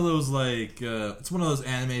 It's one of those it's one of those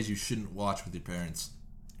animes you shouldn't watch with your parents.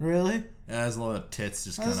 Really? It has a lot of tits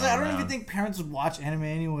just kind of I don't even think parents would watch anime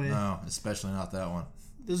anyway. No, especially not that one.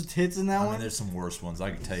 There's tits in that one? I mean, there's some worse ones.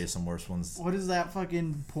 I can tell you some worse ones. What is that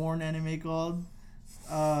fucking porn anime called?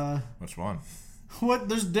 Which one? What?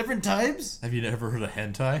 There's different types? Have you ever heard of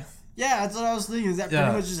hentai? Yeah, that's what I was thinking. Is that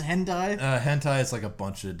pretty much just hentai? Hentai is like a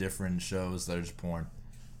bunch of different shows that are just porn.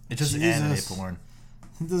 It's just anime porn.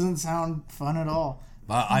 It doesn't sound fun at all.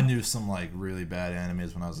 But I knew some like really bad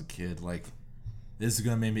animes when I was a kid. Like, this is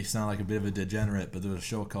gonna make me sound like a bit of a degenerate, but there was a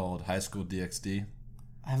show called High School DxD.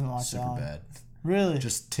 I haven't watched that. Super bad. Really?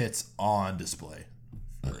 Just tits on display.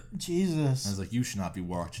 Jesus. I was like, you should not be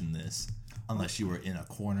watching this unless you were in a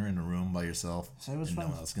corner in a room by yourself and no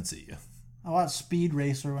one else can see you. I watched Speed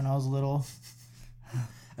Racer when I was little.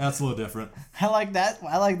 That's a little different. I like that.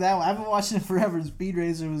 I haven't watched it forever. Speed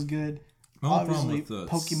Racer was good. Obviously,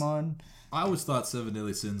 Pokemon. I always thought Seven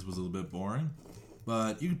Deadly Sins was a little bit boring,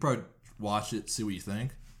 but you could probably watch it, see what you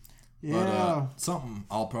think. Yeah. But something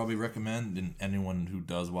I'll probably recommend, and anyone who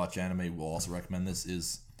does watch anime will also recommend this,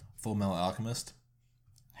 is Full Metal Alchemist.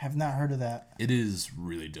 Have not heard of that. It is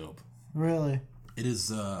really dope. Really? It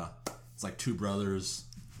is, it's like two brothers.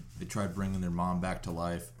 They tried bringing their mom back to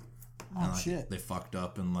life. Oh, and, like, shit. They fucked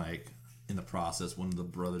up, and, like, in the process, one of the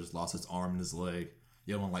brothers lost his arm and his leg.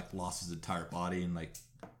 The other one, like, lost his entire body and, like,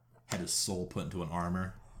 had his soul put into an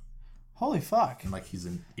armor. Holy fuck. And, like, he's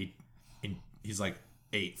he's, like,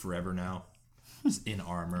 8 forever now. Just in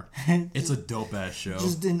armor. It's a dope-ass show.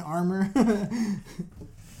 Just in armor?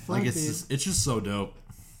 Like, it's just so dope.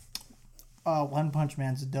 One Punch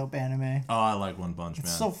Man's a dope anime. Oh, I like One Punch Man.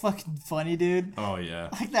 It's so fucking funny, dude. Oh, yeah.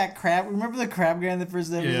 Like that crab. Remember the crab guy in the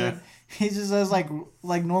first episode? Yeah. He just has like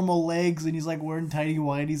normal legs and he's like wearing tidy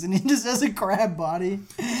whities and he just has a crab body.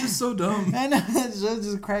 It's just so dumb. And it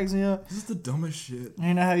just cracks me up. This is the dumbest shit.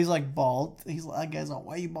 You know how he's like bald? He's like, that guy's like,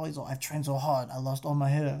 why are you bald? He's like, I've trained so hard, I lost all my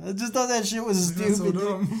hair. I just thought that shit was stupid. So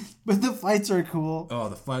dumb. But the fights are cool. Oh,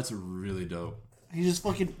 the fights are really dope. He just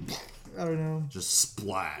fucking, I don't know. Just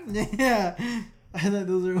splat. Yeah. I thought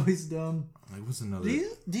those are always dumb. Like, what's another?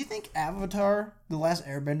 Do you think Avatar, The Last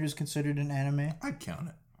Airbender, is considered an anime? I'd count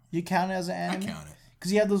it. You count it as an anime? I count it.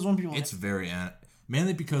 Because you have those one people. It's very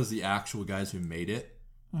mainly because the actual guys who made it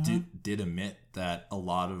did admit that a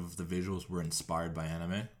lot of the visuals were inspired by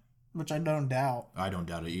anime. Which I don't doubt. I don't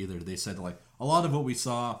doubt it either. They said like a lot of what we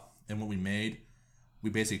saw and what we made, we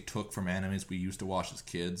basically took from animes we used to watch as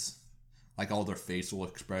kids, like all their facial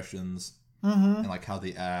expressions and like how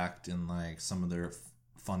they act and like some of their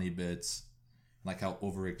funny bits. Like how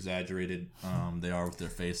over exaggerated they are with their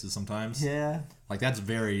faces sometimes. Yeah. Like that's a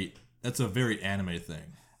very anime thing.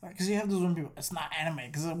 Because you have those one people. It's not anime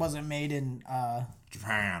because it wasn't made in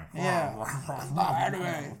Japan. Yeah. It's not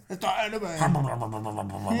anime. It's not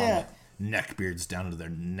anime. Yeah. Neckbeards down to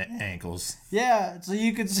their ankles. Yeah. So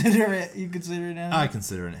you consider it. You consider it anime. I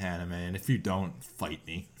consider it an anime, and if you don't, fight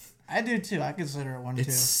me. I do too. I consider it one too.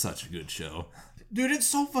 It's such a good show. Dude, it's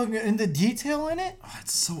so fucking good. And the detail in it? Oh,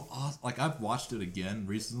 it's so awesome. Like, I've watched it again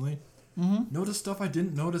recently. Notice stuff I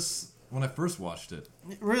didn't notice when I first watched it.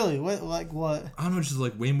 Really? What? Like what? I don't know, just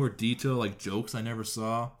like way more detail, like jokes I never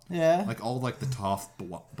saw. Yeah. Like all like the tough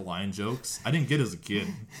blind jokes I didn't get as a kid.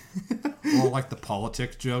 Or like the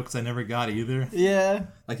politics jokes I never got either. Yeah.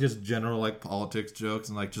 Like just general like politics jokes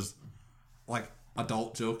and like just like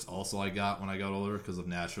adult jokes also I got when I got older because of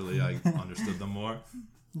naturally I understood them more.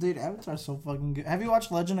 Dude, Avatar's so fucking good. Have you watched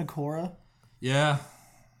Legend of Korra? Yeah.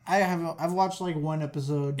 I haven't. I've watched like one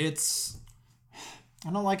episode.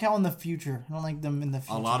 I don't like how in the future. I don't like them in the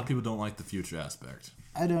future. A lot of people don't like the future aspect.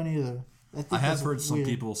 I don't either. I have heard some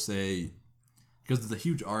people say, because the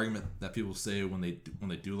huge argument that people say when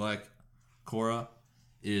they do like Korra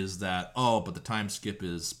is that, oh, but the time skip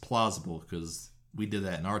is plausible because we did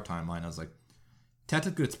that in our timeline. I was like,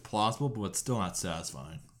 technically it's plausible, but it's still not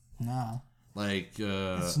satisfying. No. Like,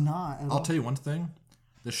 it's not. I'll tell you one thing.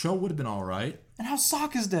 The show would have been all right. And how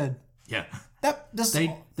Sokka's dead. Yeah.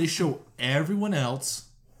 They show everyone else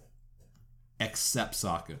except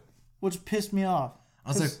Sokka. Which pissed me off. I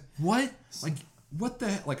was like, what? Like, what the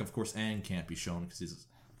heck? Like, of course, Aang can't be shown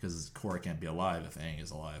because Korra can't be alive if Aang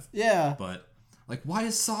is alive. Yeah. But, like, why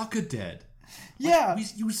is Sokka dead? Yeah. Like,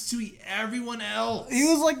 you see everyone else. He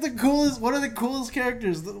was like the coolest, one of the coolest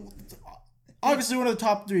characters. Obviously one of the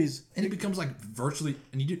top threes. And he becomes like virtually,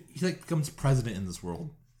 and he like becomes president in this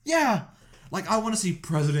world. Yeah. Like, I want to see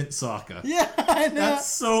President Sokka. Yeah, I know. That's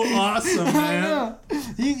so awesome, man. I know.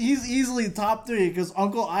 He's easily top three because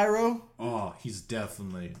Uncle Iroh. Oh, he's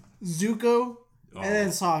definitely. Zuko. And then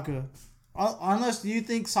Sokka. Unless you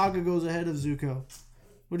think Sokka goes ahead of Zuko.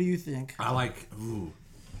 What do you think? Ooh.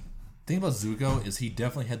 The thing about Zuko is he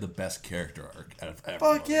definitely had the best character arc out of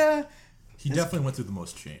everybody. Fuck yeah. He definitely went through the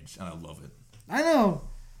most change, and I love it. I know.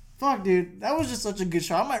 Fuck, dude. That was just such a good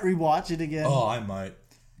show. I might rewatch it again. Oh, I might.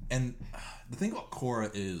 And the thing about Korra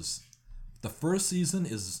is the first season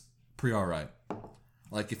is pretty alright.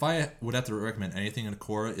 Like, if I would have to recommend anything in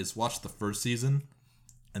Korra, is watch the first season,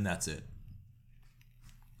 and that's it.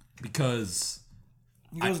 Because...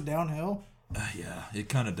 It goes downhill? Yeah, it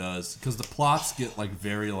kind of does. Because the plots get, like,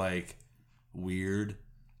 very, like, weird.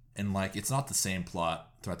 And, like, it's not the same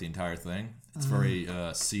plot throughout the entire thing. It's very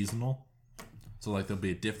seasonal. So, like, there'll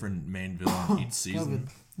be a different main villain each season.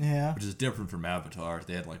 Yeah. Which is different from Avatar.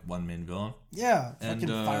 They had, like, one main villain. Yeah. And,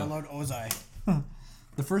 fucking Firelord Ozai.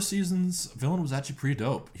 The first season's villain was actually pretty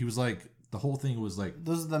dope. He was, like, the whole thing was, like...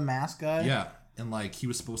 Those are the mask guy? Yeah. And, like, he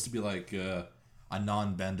was supposed to be, like, a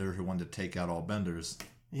non-bender who wanted to take out all benders.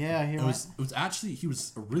 Yeah, It was actually... He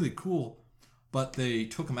was really cool, but they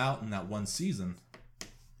took him out in that one season.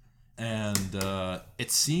 And it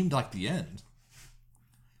seemed like the end.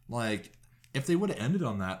 Like, if they would have ended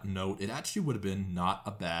on that note, it actually would have been not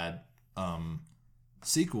a bad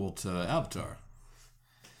sequel to Avatar.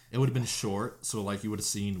 It would have been short, so like you would have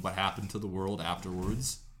seen what happened to the world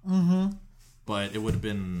afterwards. Mm-hmm. But it would have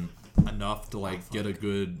been enough to like get a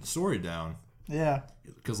good story down. Yeah.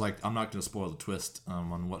 Because like I'm not going to spoil the twist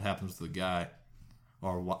on what happens to the guy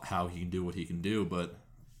or how he can do what he can do, but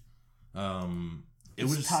it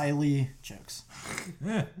was Ty Lee jokes.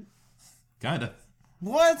 Yeah, kinda.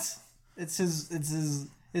 What? It's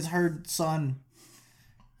her son,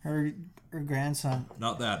 her grandson.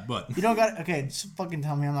 Not that, but You don't got okay. Just fucking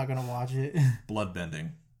tell me I'm not gonna watch it.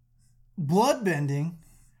 bloodbending. Bloodbending.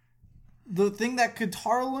 The thing that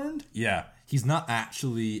Katara learned. Yeah, he's not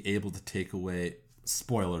actually able to take away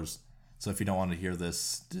spoilers. So if you don't want to hear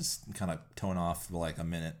this, just kind of tone off for like a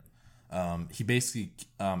minute. He basically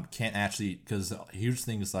can't actually, because the huge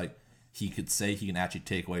thing is like he could say he can actually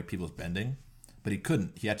take away people's bending, but he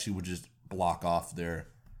couldn't. He actually would just block off their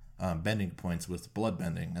bending points with blood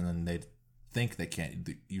bending, and then they'd think they can't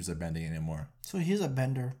use their bending anymore. So he's a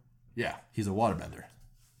bender. Yeah, he's a waterbender.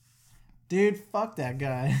 Dude, fuck that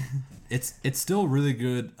guy. It's still a really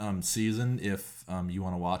good season if you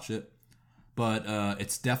want to watch it, but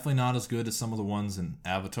it's definitely not as good as some of the ones in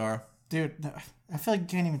Avatar. Dude, I feel like you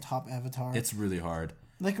can't even top Avatar. It's really hard.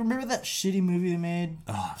 Like, remember that shitty movie they made?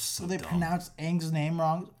 Oh, so where they dumb. pronounced Aang's name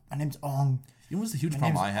wrong? My name's Ong. You know what's the huge My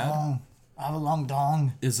problem name's I had? Ong. I have a long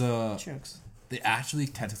dong. Is Jokes. they actually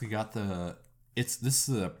technically got this is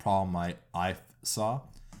the problem I saw.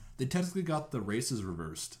 They technically got the races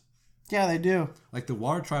reversed. Yeah, they do. Like the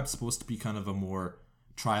Water Tribe's supposed to be kind of a more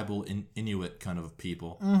tribal Inuit kind of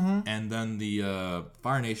people, and then the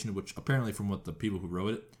Fire Nation, which apparently from what the people who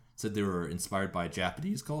wrote it said they were inspired by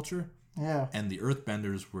Japanese culture, Yeah. and the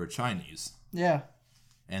Earthbenders were Chinese, Yeah.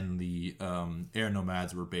 and the Air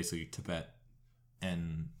Nomads were basically Tibet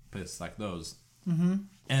and places like those. Mm-hmm.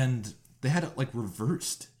 And they had it like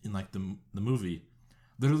reversed in like the movie.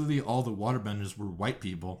 Literally, all the waterbenders were white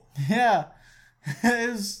people. Yeah.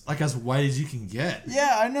 It was, Like as white as you can get.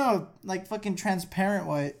 yeah, I know. Like fucking transparent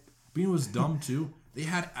white. But you know what's dumb too? They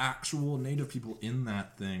had actual native people in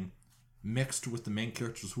that thing mixed with the main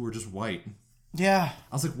characters who were just white. Yeah.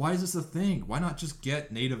 I was like, why is this a thing? Why not just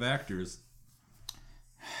get native actors?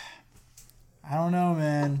 I don't know,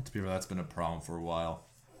 man. To be fair, that's been a problem for a while.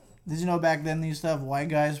 Did you know back then they used to have white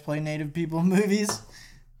guys play native people in movies?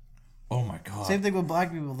 Oh my god. Same thing with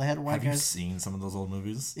black people. They had white Have you guys. seen some of those old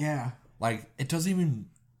movies? Yeah. Like, it doesn't even,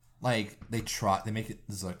 like, they make it,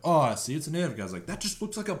 it's like, oh, I see, it's a native guy. It's like, that just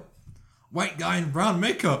looks like a white guy in brown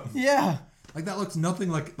makeup. Yeah. Like, that looks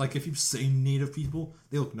nothing like if you've seen native people,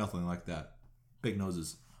 they look nothing like that. Big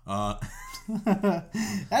noses. I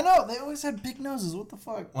know. They always had big noses. What the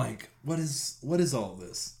fuck? Like, what is all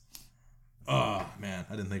this? Oh, man,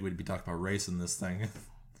 I didn't think we'd be talking about race in this thing.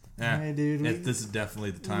 Hey, dude. This is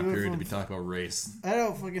definitely the time period to be talking about race. I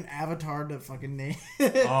know fucking Avatar to fucking name.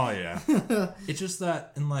 Oh, yeah. It's just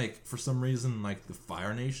that, and like, for some reason, like, the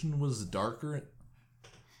Fire Nation was darker.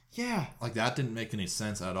 Yeah. Like, that didn't make any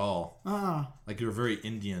sense at all. Like, they were very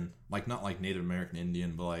Indian. Like, not like Native American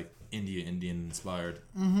Indian, but like Indian inspired.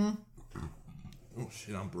 Mm-hmm. Oh,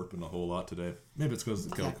 shit, I'm burping a whole lot today. Maybe it's because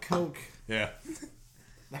of the Coke. That Coke. Yeah.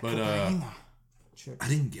 That But, cocaine. I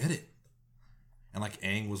didn't get it. And, like,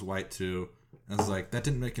 Aang was white, too. And I was like, that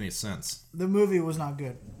didn't make any sense. The movie was not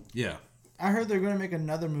good. Yeah. I heard they're going to make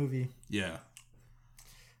another movie. Yeah.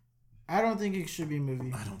 I don't think it should be a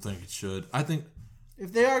movie. I don't think it should. I think...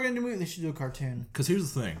 If they are going to do a movie, they should do a cartoon. Because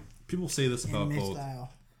here's the thing. People say this about Anime both...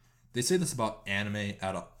 style. they say this about anime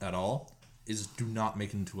at all, is do not make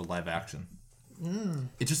it into a live action.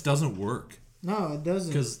 It just doesn't work. No, it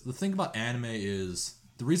doesn't. Because the thing about anime is,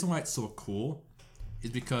 the reason why it's so cool is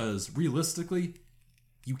because realistically,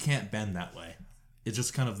 you can't bend that way. It's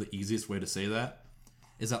just kind of the easiest way to say that.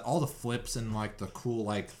 Is that all the flips and like the cool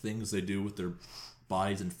like things they do with their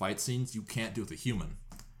bodies and fight scenes, you can't do with a human.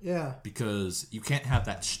 Yeah. Because you can't have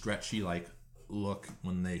that stretchy like look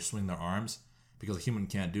when they swing their arms. Because a human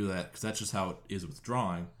can't do that. Because that's just how it is with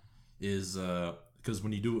drawing. Is because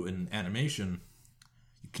when you do it in animation,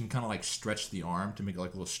 you can kind of like stretch the arm to make it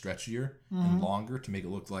like a little stretchier and longer to make it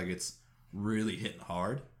look like it's really hitting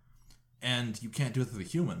hard. And you can't do it with a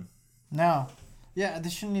human. No. Yeah,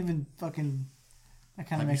 this shouldn't even fucking... That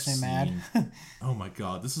kind of makes me mad. Oh my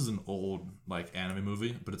god, this is an old like anime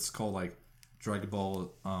movie, but it's called like Dragon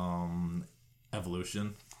Ball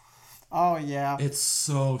Evolution. Oh yeah. It's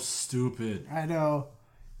so stupid. I know,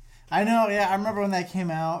 yeah, I remember when that came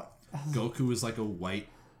out. Goku is like a white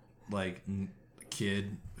like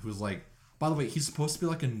kid who's like, by the way, he's supposed to be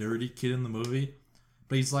like a nerdy kid in the movie,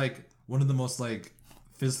 but he's like one of the most like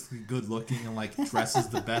physically good looking and like dresses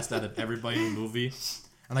the best out of everybody in the movie.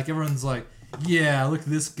 And like everyone's like, yeah, look at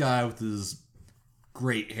this guy with his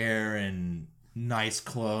great hair and nice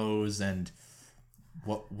clothes, and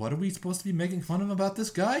what are we supposed to be making fun of about this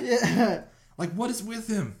guy? Yeah. Like, what is with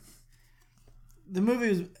him? The movie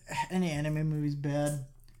is... Any anime movie's bad.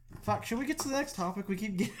 Fuck, should we get to the next topic? We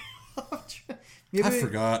keep getting off track. I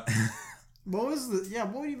forgot. What was the... Yeah,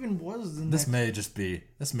 what even was the This may just be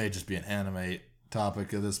an anime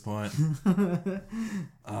topic at this point.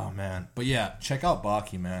 Oh man, but yeah, check out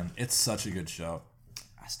Baki, man. It's such a good show.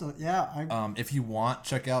 If you want,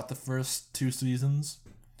 check out the first 2 seasons.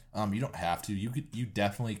 You don't have to. You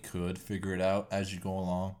definitely could figure it out as you go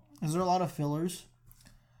along. Is there a lot of fillers?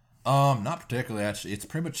 Not particularly. Actually, it's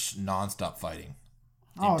pretty much nonstop fighting.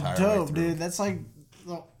 Oh, dope, dude. That's like,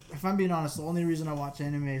 if I'm being honest, the only reason I watch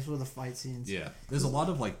anime is for the fight scenes. Yeah, there's a lot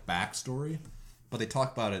of like backstory, but they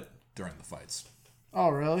talk about it during the fights. Oh,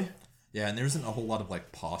 really? Yeah, and there isn't a whole lot of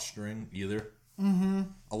like posturing either. Mm-hmm.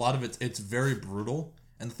 A lot of it's very brutal.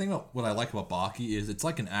 And the thing about what I like about Baki is it's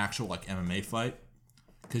like an actual like MMA fight,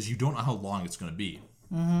 because you don't know how long it's going to be.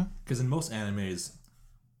 Because in most animes,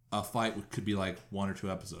 a fight could be like 1 or 2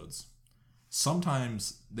 episodes.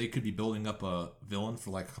 Sometimes they could be building up a villain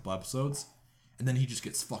for like a couple episodes, and then he just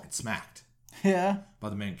gets fucking smacked. Yeah. By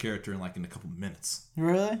the main character in like in a couple minutes.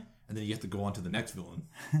 Really? And then you have to go on to the next villain.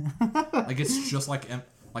 Like, it's just like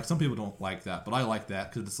some people don't like that, but I like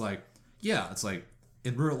that because it's like, yeah, it's like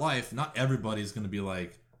in real life, not everybody's going to be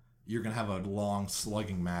like, you're going to have a long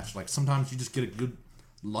slugging match. Like, sometimes you just get a good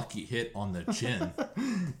lucky hit on the chin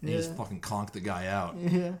and you just fucking conk the guy out.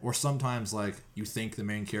 Yeah. Or sometimes, like, you think the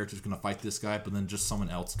main character's going to fight this guy, but then just someone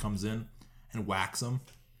else comes in and whacks him.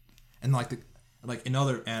 And like in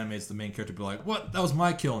other animes, the main character will be like, what? That was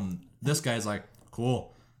my kill. And this guy's like,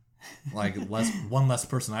 cool. Like, one less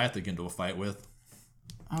person I have to get into a fight with.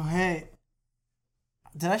 Oh, hey.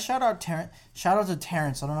 Did I shout out Terrence? Shout out to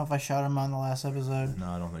Terrence. I don't know if I shouted him out in the last episode. No,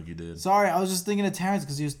 I don't think you did. Sorry, I was just thinking of Terrence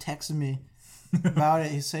because he was texting me about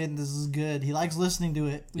it. He's saying this is good. He likes listening to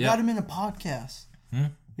it. We got him in a podcast.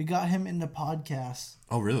 We got him in the podcast.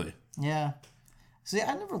 Oh, really? Yeah. See,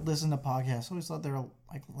 I never listened to podcasts. I always thought they were,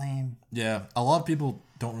 like, lame. Yeah. A lot of people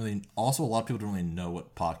don't really know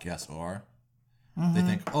what podcasts are. They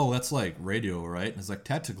think, oh, that's like radio, right? And it's like,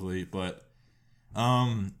 technically, but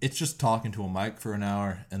it's just talking to a mic for an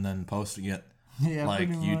hour and then posting it. Yeah, like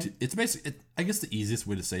YouTube. It's basically, I guess the easiest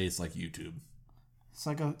way to say it's like YouTube. It's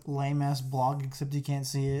like a lame ass blog, except you can't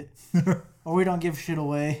see it. Or we don't give shit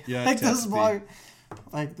away. Yeah, like this blog,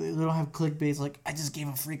 like they don't have clickbaits. Like, I just gave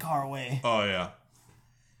a free car away. Oh yeah,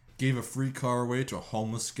 gave a free car away to a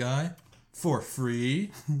homeless guy for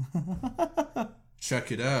free.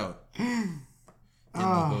 Check it out. In the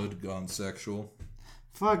hood, gone sexual.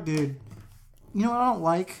 Fuck, dude. You know what I don't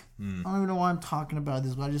like? I don't even know why I'm talking about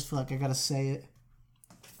this, but I just feel like I gotta say it.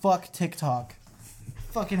 Fuck TikTok.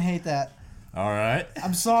 Fucking hate that. All right.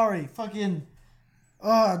 I'm sorry. Fucking.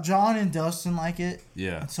 John and Dustin like it.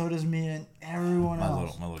 Yeah. And so does me and everyone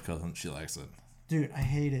else. My little cousin, she likes it. Dude, I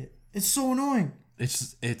hate it. It's so annoying.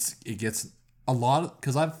 It gets a lot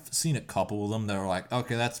because I've seen a couple of them that are like,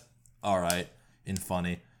 okay, that's all right and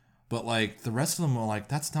funny. But, like, the rest of them are like,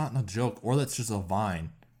 that's not a joke, or that's just a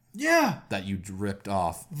Vine. Yeah. That you ripped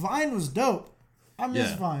off. Vine was dope. I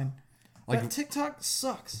miss Vine. Like, but TikTok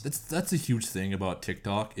sucks. That's a huge thing about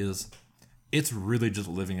TikTok is it's really just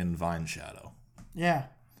living in Vine's shadow. Yeah.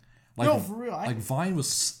 Like, no, for real. Like, Vine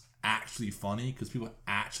was actually funny because people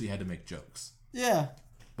actually had to make jokes. Yeah.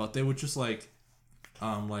 But they would just, like,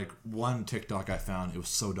 like one TikTok I found, it was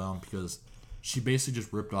so dumb because she basically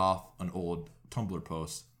just ripped off an old Tumblr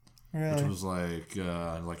post, which was like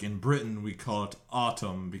in Britain we call it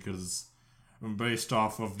autumn because based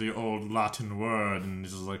off of the old Latin word, and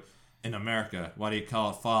it's just like in America, why do you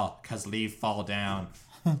call it fall? Because leaves fall down.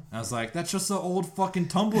 I was like, that's just an old fucking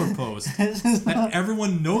Tumblr post that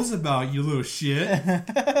everyone knows about, you little shit.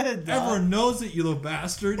 Everyone knows it, you little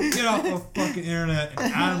bastard. Get off the fucking internet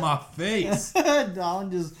and out of my face.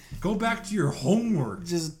 Don just go back to your homework.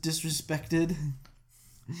 Just disrespected.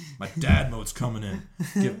 My dad mode's coming in.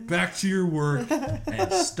 Get back to your work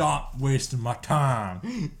and stop wasting my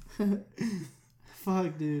time.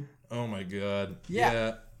 Fuck, dude. Oh my god.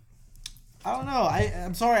 Yeah. I don't know.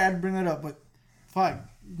 I'm sorry I had to bring that up, but fuck.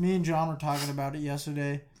 Me and John were talking about it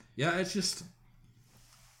yesterday. Yeah, it's just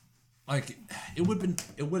like it would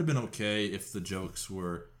have been okay if the jokes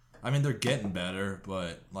were. I mean, they're getting better,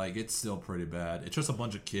 but like it's still pretty bad. It's just a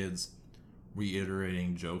bunch of kids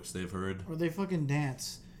reiterating jokes they've heard. Or they fucking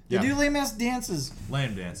dance. They do lame ass dances.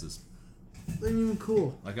 Lame dances. They're not even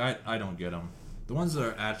cool. Like I don't get them. The ones that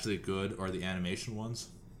are actually good are the animation ones.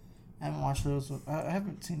 I haven't watched those. I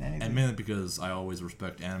haven't seen anything. And mainly because I always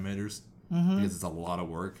respect animators. Because it's a lot of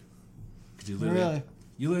work. Because you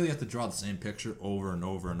literally have to draw the same picture over and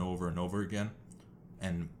over and over and over again,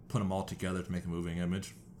 and put them all together to make a moving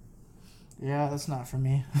image. Yeah, that's not for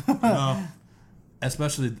me. No,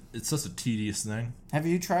 especially it's such a tedious thing. Have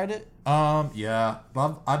you tried it? Yeah,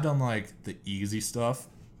 but I've done like the easy stuff.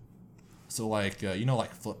 So like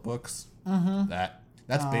like flip books.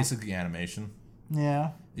 That's basically animation.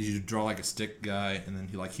 Yeah. You draw like a stick guy, and then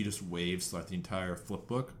he just waves throughout the entire flip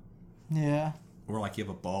book. Yeah. Or like you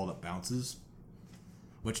have a ball that bounces,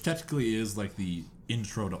 which technically is like the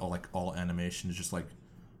intro to all animation is just like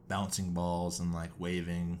bouncing balls and like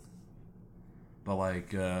waving. But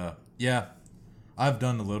like yeah, I've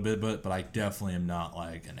done a little bit, but I definitely am not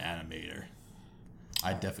like an animator.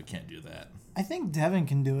 I definitely can't do that. I think Devin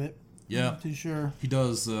can do it. Yeah, I'm not too sure. He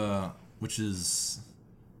does, which is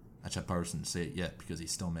actually I probably shouldn't say it yet because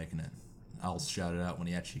he's still making it. I'll shout it out when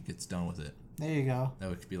he actually gets done with it. There you go. That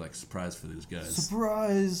would be like a surprise for these guys.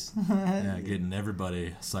 Surprise! Yeah, getting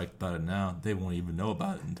everybody psyched about it now. They won't even know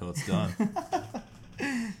about it until it's done.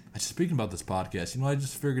 Speaking about this podcast, you know what I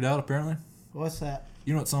just figured out apparently? What's that?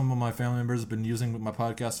 You know what some of my family members have been using my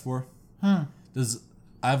podcast for? I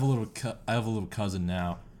have a little cousin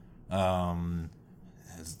now.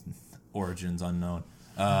 His origins unknown.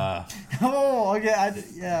 Oh, okay. I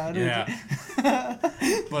know.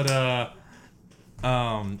 But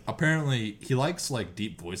apparently he likes like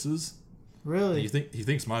deep voices. Really? He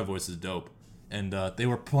thinks my voice is dope, and they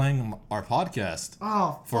were playing our podcast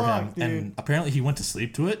for him, dude. And apparently he went to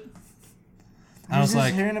sleep to it. I was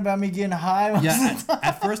like hearing about me getting high. Yeah.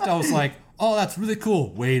 At first I was like, "Oh, that's really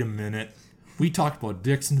cool." Wait a minute, we talked about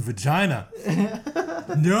dicks and vagina.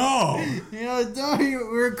 No.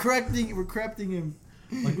 We're correcting him.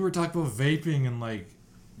 Like we were talking about vaping and like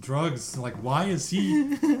drugs. Like, why is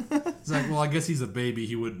he? It's like, well, I guess he's a baby.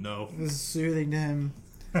 He wouldn't know. This is soothing to him.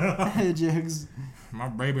 Jokes. My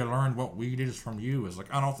baby learned what weed is from you. It's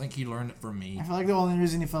like, I don't think he learned it from me. I feel like the only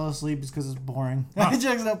reason he fell asleep is because it's boring.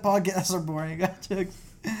 Jokes that podcasts are boring. You got jokes.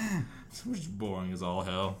 It's just boring as all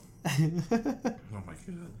hell. Oh my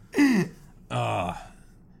god.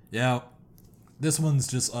 Yeah. This one's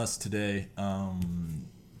just us today.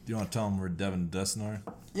 Do you want to tell them where Devin and Dustin are?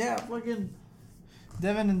 Yeah, fucking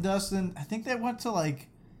Devin and Dustin. I think they went to like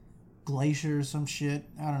Glacier or some shit.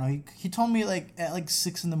 I don't know. He told me like at like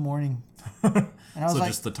 6 a.m. And I was so like,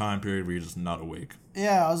 just the time period where you're just not awake.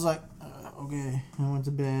 Yeah, I was like, okay. I went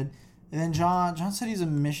to bed, and then John said he's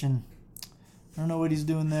in Mission. I don't know what he's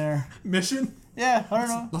doing there. Mission? Yeah, I don't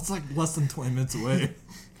know. That's like less than 20 minutes away.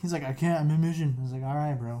 He's like, I'm in Mission. I was like, all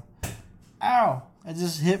right, bro. Ow! I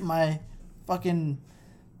just hit my fucking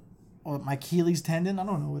my Achilles tendon. I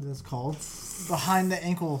don't know what it's called. Behind the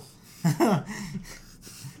ankle.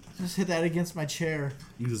 Just hit that against my chair.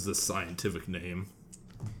 Use the scientific name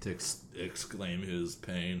to exclaim his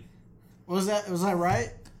pain. Was that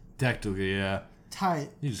right? Technically, yeah. Tight.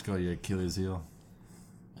 You just call your Achilles heel.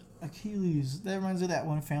 Achilles. That reminds me of that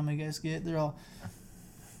one Family Guy skit.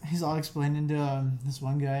 He's all explaining to this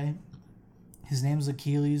one guy. His name's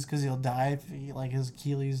Achilles because he'll die if he like his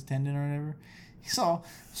Achilles tendon or whatever. He's all,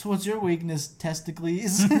 so what's your weakness?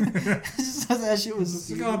 Testicles. That shit was.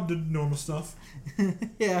 God did normal stuff.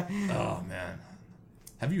 Yeah. Oh man,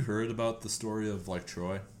 have you heard about the story of like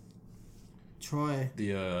Troy? Troy.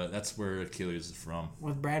 That's where Achilles is from.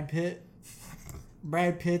 With Brad Pitt.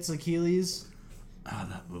 Brad Pitt's Achilles. Ah,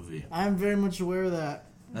 that movie. I'm very much aware of that.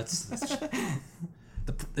 That's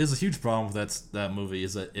There's a huge problem with that movie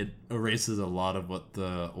is that it erases a lot of what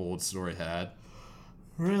the old story had.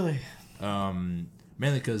 Really?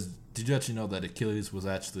 Mainly because, did you actually know that Achilles was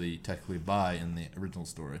actually technically bi in the original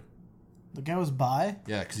story? The guy was bi?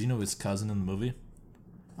 Yeah, because you know his cousin in the movie?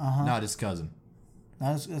 Uh-huh. Not his cousin.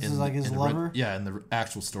 This is like his lover? Yeah, in the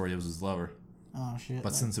actual story, it was his lover. Oh, shit.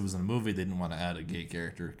 But since it was in a movie, they didn't want to add a gay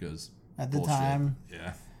character because At the bullshit. time.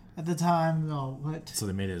 Yeah. At the time, no, what? So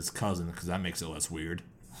they made it his cousin because that makes it less weird.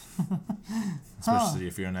 Especially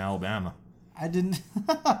if you're in Alabama. I didn't...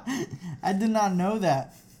 I did not know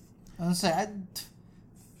that. I was gonna say,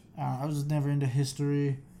 I was never into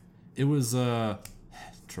history. It was,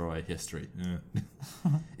 Troy history.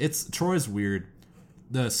 Troy's weird.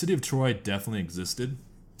 The city of Troy definitely existed.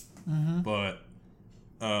 Mm-hmm. But,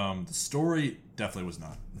 the story definitely was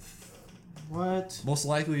not. What? Most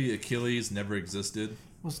likely Achilles never existed.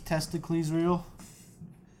 Was Testicles real?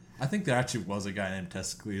 I think there actually was a guy named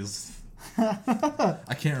Testicles.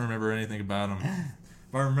 I can't remember anything about him.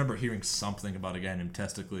 But I remember hearing something about a guy named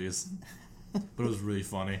Testicles. But it was really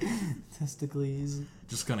funny. Testicles.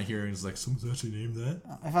 Just kind of hearing, it's like, someone's actually named that?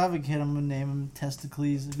 If I have a kid, I'm gonna name him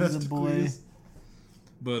Testicles. If he's a boy.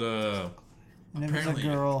 But, And if it's a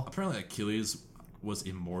girl. Apparently Achilles was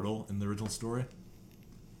immortal in the original story.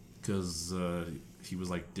 Because, he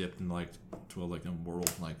was, like, dipped in, like, to a, like, immortal,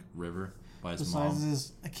 like, river by his mom. Besides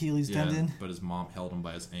his Achilles tendon. But his mom held him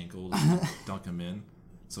by his ankle to dunk him in.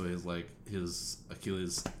 So his, like, his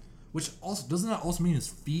Achilles... Which also, doesn't that also mean his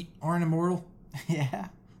feet aren't immortal? Yeah.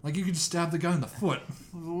 Like, you could just stab the guy in the foot.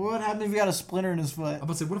 What happened if he got a splinter in his foot? I'm about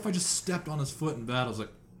to say, what if I just stepped on his foot in battle? I was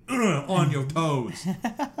like, on your toes.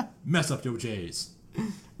 Mess up your J's.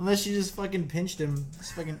 Unless you just fucking pinched him.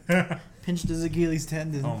 Just fucking pinched his Achilles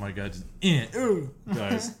tendon. Oh my god. Just,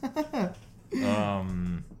 guys.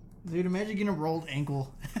 Dude, imagine getting a rolled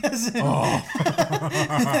ankle. Oh.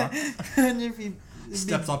 And if he...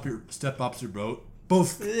 Step up your boat.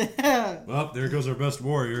 Boof. Yeah. Well, there goes our best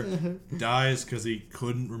warrior. Dies because he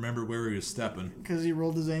couldn't remember where he was stepping. Because he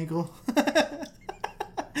rolled his ankle.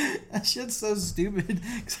 That shit's so stupid.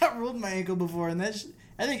 Because I rolled my ankle before, and I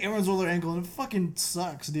think everyone's rolled their ankle, and it fucking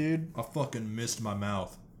sucks, dude. I fucking missed my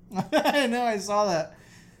mouth. I know, I saw that.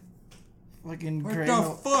 Fucking What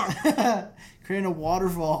the fuck? creating a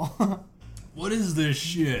waterfall. What is this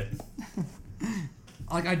shit?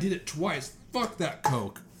 Like, I did it twice. Fuck that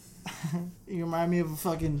Coke. You remind me of a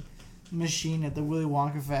fucking machine at the Willy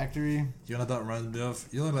Wonka factory. You know what that reminds me of?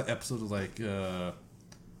 You know that episode of, like,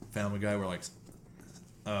 Family Guy where, like,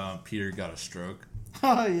 Peter got a stroke?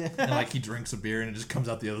 Oh, yeah. And, like, he drinks a beer and it just comes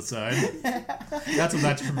out the other side. That's what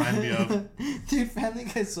that just reminded me of. Dude, Family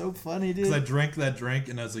Guy's so funny, dude. Because I drank that drink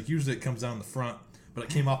and I was like, usually it comes down the front, but it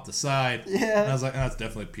came off the side. Yeah. And I was like, that's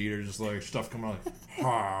definitely Peter. Just, like, stuff coming out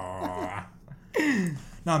like,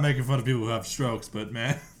 Not making fun of people who have strokes, but,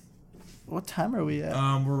 man. What time are we at?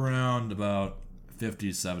 We're around about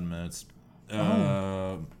 57 minutes. Do you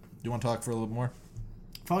want to talk for a little more?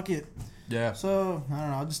 Fuck it. Yeah. So, I don't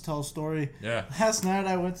know, I'll just tell a story. Yeah. Last night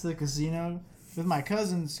I went to the casino with my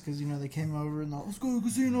cousins because, you know, they came over and they're like, let's go to the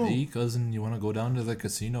casino. Hey, cousin, you want to go down to the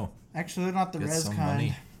casino? Actually, they're not the Get res some kind.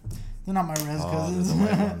 money. They're not my res Oh, cousins. they're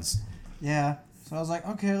the white ones. Yeah. So I was like,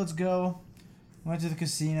 okay, let's go. Went to the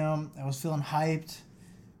casino. I was feeling hyped.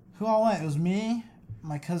 Who all went? It was me,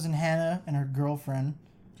 my cousin Hannah, and her girlfriend.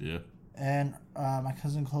 Yeah. And my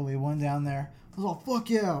cousin Chloe went down there. I was all, fuck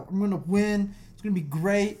yeah, I'm going to win. It's going to be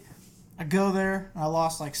great. I go there, and I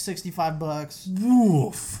lost like $65.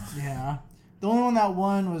 Woof. Yeah. The only one that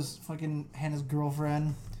won was fucking Hannah's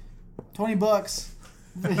girlfriend. $20.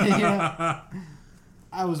 Yeah.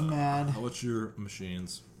 I was mad. What's your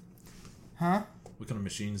machines? Huh? What kind of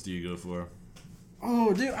machines do you go for?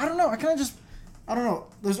 Oh, dude, I don't know. I don't know.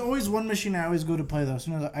 There's always one machine I always go to play, though.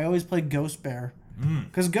 So, you know, I always play Ghost Bear.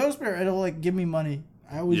 Because Ghost Bear, it'll, like, give me money.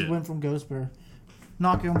 I always win from Ghost Bear.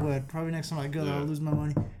 Knock on wood. Probably next time I go there, I'll lose my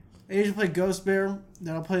money. I usually play Ghost Bear.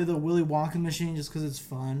 Then I'll play the Willy Wonka machine just because it's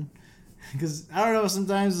fun. Because, I don't know,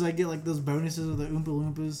 sometimes I get, like, those bonuses with the Oompa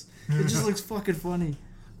Loompas. It just looks fucking funny.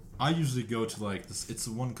 I usually go to, like, this. It's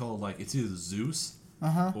the one called, like, it's either Zeus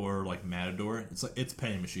or, like, Matador. It's, like, it's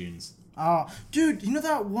penny machines. Oh, dude, you know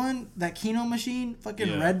that one, that Keno machine?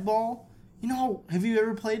 Fucking Red Ball? You know, have you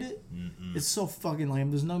ever played it? Mm-mm. It's so fucking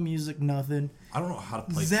lame. There's no music, nothing. I don't know how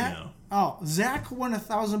to play Keno. Oh, Zach won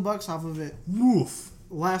 $1,000 off of it. Woof.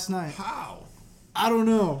 Last night. How? I don't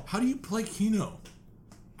know. How do you play Keno?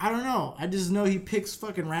 I don't know. I just know he picks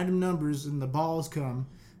fucking random numbers and the balls come.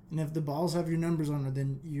 And if the balls have your numbers on it,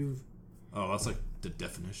 then you've... Oh, that's like the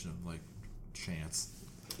definition of, like, chance.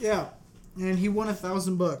 Yeah. And he won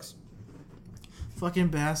 $1,000. Fucking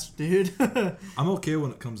bastard, dude. I'm okay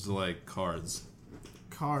when it comes to like cards.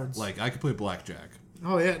 Cards. Like I could play blackjack.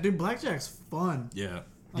 Oh yeah, dude, blackjack's fun. Yeah.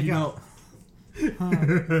 Like You know.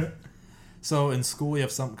 So in school we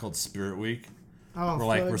have something called Spirit Week. Oh, Where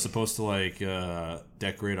like fuck. we're supposed to like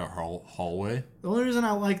decorate our hallway. The only reason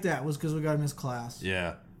I like that was because we got to miss class.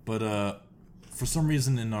 Yeah. But for some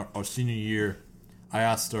reason in our senior year, I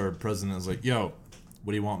asked our president, I was like, yo,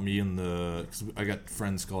 what do you want me in the... Cause I got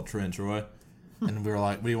friends called Trey and Troy. And we were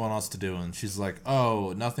like, what do you want us to do? And she's like,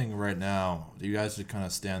 oh, nothing right now. You guys should kind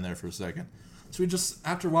of stand there for a second. So we just,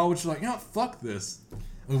 after a while, we're just like, you know what, fuck this. And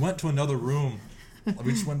we went to another room.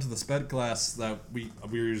 We just went to the sped class that we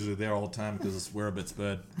were usually there all the time because it's where a bit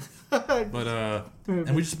sped. But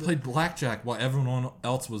and we just played blackjack while everyone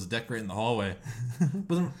else was decorating the hallway.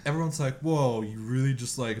 But then everyone's like, "Whoa, you really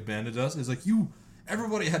just like abandoned us?" It's like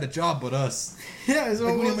everybody had a job but us. Yeah, so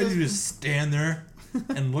Like, what do you want me to do? Just stand there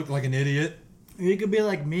and look like an idiot? You could be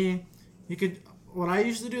like me. You could. What I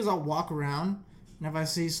used to do is I'll walk around, and if I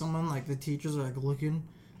see someone like the teachers are like looking,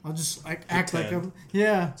 I'll just like act like Pretend. I'm.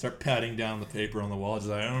 Yeah. Start patting down the paper on the wall. Just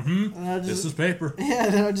like, And I this just, is paper. yeah,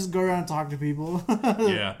 then I'll just go around and talk to people.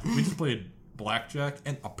 Yeah, we just played blackjack,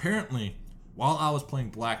 and apparently, while I was playing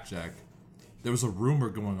blackjack, there was a rumor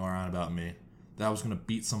going around about me that I was gonna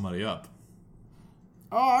beat somebody up.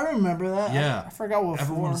 Oh, I remember that. Yeah, I forgot what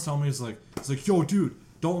everyone for. was telling me. It's like, yo, dude,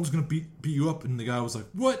 Dalton's gonna beat you up, and the guy was like,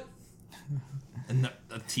 what? And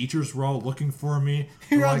the teachers were all looking for me.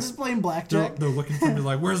 You're all like, just playing blackjack. they're looking for me,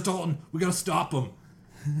 like, where's Dalton? We gotta stop him.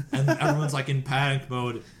 And everyone's like in panic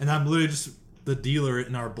mode, and I'm literally just the dealer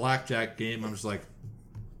in our blackjack game. I'm just like,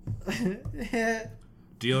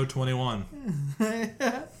 dealer 21.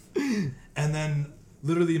 And then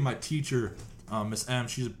literally my teacher, Miss M,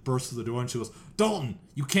 she just burst through the door and she goes, Dalton,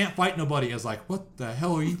 you can't fight nobody. I was like, what the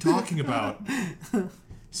hell are you talking about?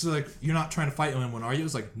 She's like, you're not trying to fight anyone, are you? I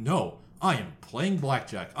was like, no, I am playing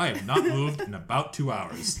blackjack. I have not moved in about 2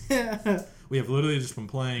 hours. We have literally just been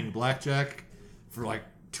playing blackjack for like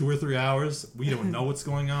 2 or 3 hours. We don't know what's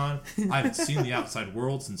going on. I haven't seen the outside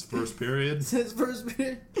world since first period. Since first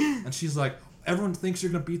period. And she's like, everyone thinks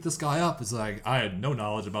you're going to beat this guy up. It's like, I had no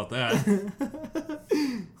knowledge about that.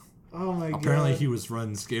 Oh my god. Apparently he was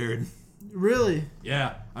running scared. Really?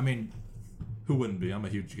 Yeah, I mean, who wouldn't be? I'm a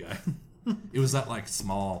huge guy. It was that like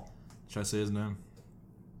small. Should I say his name?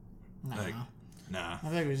 Nah. Like, nah. I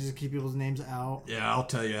think we should just keep people's names out. Yeah, I'll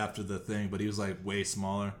tell you after the thing, but he was like way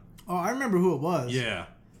smaller. Oh, I remember who it was. Yeah,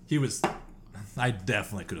 he was. I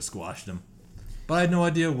definitely could have squashed him, but I had no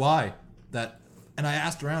idea why. And I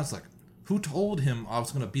asked around. It's like, who told him I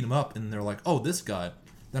was gonna beat him up? And they're like, oh, this guy.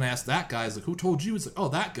 Then I asked that guy. I was like, who told you? It's like, oh,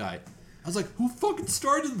 that guy. I was like, who fucking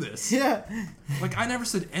started this? Yeah. Like, I never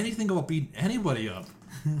said anything about beating anybody up.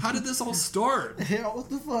 How did this all start? Yeah, what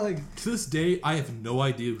the fuck? To this day, I have no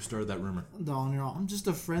idea who started that rumor. Don, you're all, I'm just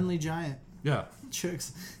a friendly giant. Yeah.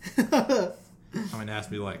 Chicks. I mean,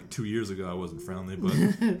 asked me like 2 years ago, I wasn't friendly, but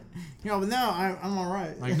But now I'm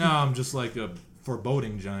alright. like now I'm just like a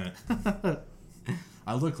foreboding giant.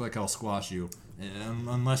 I look like I'll squash you,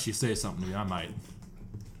 unless you say something to me, I might.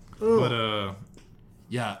 Ugh. But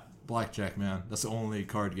yeah, blackjack, man. That's the only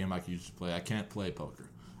card game I can usually play. I can't play poker.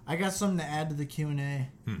 I got something to add to the Q&A.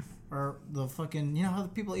 Or the fucking... You know how the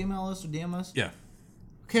people email us or DM us? Yeah.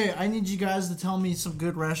 Okay, I need you guys to tell me some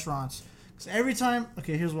good restaurants. Because every time...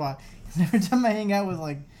 Okay, here's why. 'Cause every time I hang out with,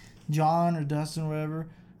 like, John or Dustin or whatever,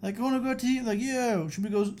 like, I want to go to eat. Like, yeah, should we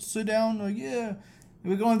go sit down? Like, yeah.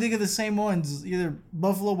 And we go and think of the same ones. Either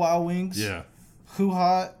Buffalo Wild Wings. Yeah. Who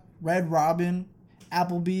Hot. Red Robin.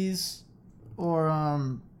 Applebee's.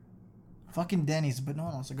 Or, fucking Denny's. But no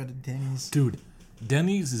one wants to go to Denny's. Dude,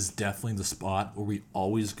 Denny's is definitely the spot where we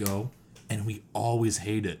always go, and we always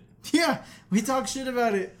hate it. Yeah, we talk shit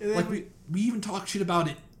about it. And then Like, we even talk shit about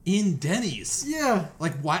it in Denny's. Yeah.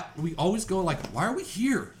 Like, why we always go like, why are we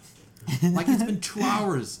here? Like, it's been 2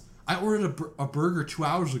 hours. I ordered a burger 2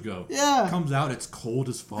 hours ago. Yeah. Comes out, it's cold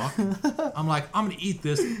as fuck. I'm like, I'm gonna eat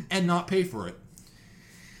this and not pay for it.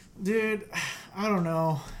 Dude, I don't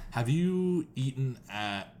know. Have you eaten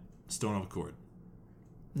at Stone of Accord?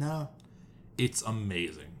 No. It's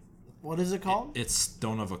amazing. What is it called? It's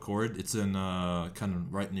Stone of Accord. It's in kind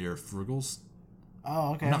of right near Frugal's.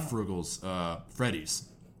 Oh, okay. Not Frugal's, Freddy's.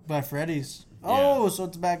 By Freddy's. Oh, so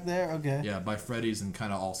it's back there? Okay. Yeah, by Freddy's and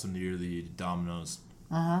kind of also near the Domino's.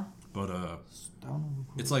 Uh-huh. But Stone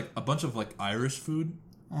it's like a bunch of like Irish food,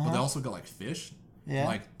 but they also got like fish. Yeah.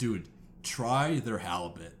 Like, dude, try their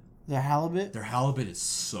halibut. Their halibut? Their halibut is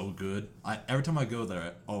so good. Every time I go there,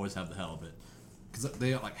 I always have the halibut. Because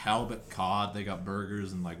they got like halibut cod, they got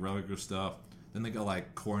burgers and like regular stuff. Then they got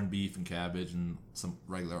like corned beef and cabbage and some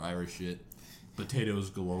regular Irish shit. potatoes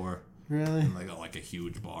galore. Really? And they got like a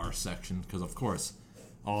huge bar section because, of course,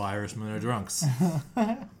 all Irishmen are drunks.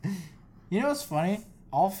 You know what's funny?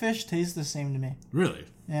 All fish taste the same to me. Really?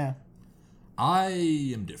 Yeah.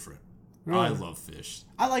 I am different. Really? I love fish.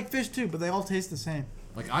 I like fish too, but they all taste the same.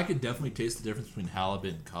 Like, I could definitely taste the difference between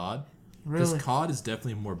halibut and cod. Really? Because cod is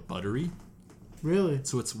definitely more buttery, Really?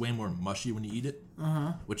 so it's way more mushy when you eat it.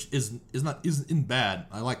 Uh-huh. Which isn't bad.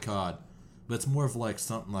 I like cod, but it's more of like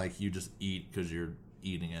something like you just eat because you're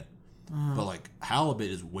eating it. Uh-huh. But like halibut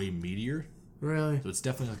is way meatier, Really? so it's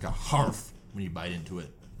definitely like a harf when you bite into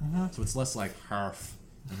it. Uh-huh. So it's less like harf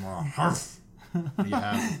and more harf. When you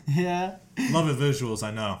have Yeah. love it visuals.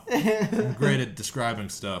 I know. I'm great at describing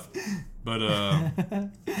stuff, but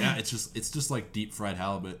yeah, it's just like deep fried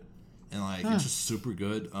halibut, and like it's just super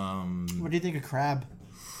good. What do you think of crab?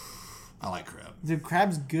 I like crab. Dude,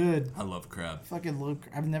 crab's good. I love crab. Fucking look.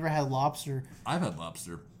 I've never had lobster. I've had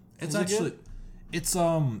lobster. It's Is it actually,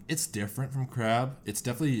 good? it's different from crab. It's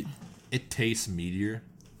definitely, it tastes meatier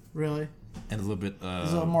Really? and a little bit.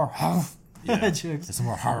 It's a little more. Yeah, Jokes. it's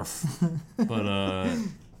more harf. But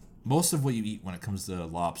most of what you eat when it comes to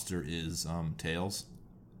lobster is tails.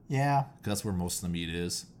 Yeah. 'Cause that's where most of the meat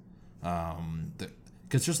is.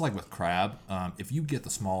 Because just like with crab, if you get the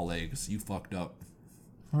small legs, you fucked up.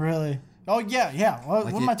 Really? Oh yeah, yeah. What,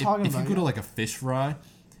 Like what am I talking if about? you go to like a fish fry,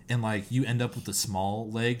 and like you end up with the small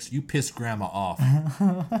legs, you piss grandma off.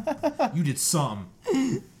 You did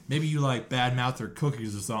something. Maybe you like bad mouth her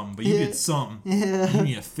cookies or something, but you did something. Yeah. You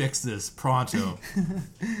need to fix this pronto.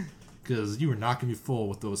 Because you were knocking me full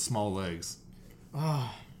with those small legs.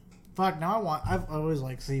 Fuck. Now I've always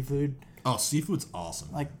liked seafood. Oh, seafood's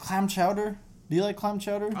awesome. Like clam chowder. Do you like clam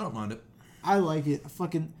chowder? I don't mind it. I like it.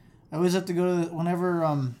 I always have to go to whenever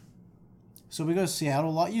so we go to Seattle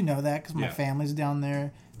a lot. You know that because my Yeah. family's down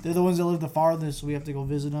there. They're the ones that live the farthest, so we have to go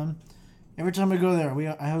visit them. Every time I go there,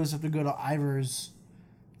 I always have to go to Ivar's.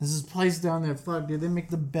 There's this place down there. Fuck, dude, they make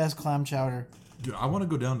the best clam chowder. Dude, I want to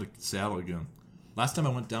go down to Seattle again. Last time I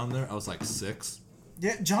went down there, I was like 6.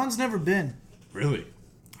 Yeah, John's never been. Really?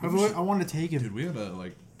 I want to take him. Dude, we had to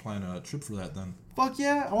like plan a trip for that then. Fuck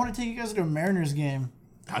yeah, I want to take you guys to a Mariners game.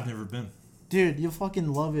 I've never been. Dude, you'll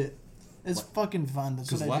fucking love it. It's fucking fun. That's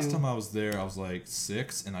Because what I last do. time I was there, I was like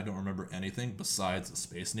 6, and I don't remember anything besides a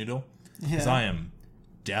Space Needle. Yeah. Because I am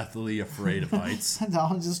deathly afraid of heights.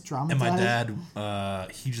 Don's just traumatized. And my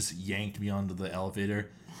dad, he just yanked me onto the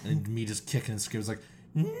elevator, and me just kicking and screaming, was like,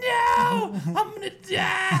 "No, I'm gonna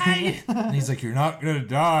die!" And he's like, "You're not gonna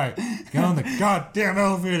die. Get on the goddamn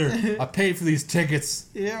elevator. I paid for these tickets."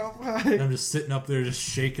 Yeah, And I'm just sitting up there, just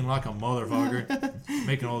shaking like a motherfucker,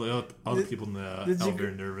 making all the other people in the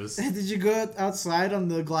elevator nervous. Did you go outside on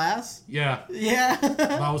the glass? Yeah, Yeah.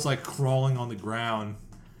 I was like crawling on the ground,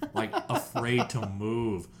 like afraid to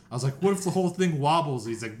move. I was like, "What if the whole thing wobbles?"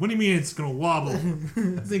 He's like, "What do you mean it's gonna wobble?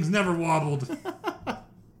 That thing's never wobbled."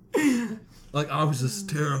 Like, I was just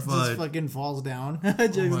terrified. Just fucking falls down.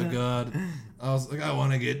 Oh my god. I was like, "I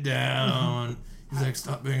want to get down." He's like,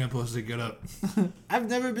 "Stop being a pussy, get up." I've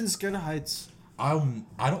never been scared of heights. I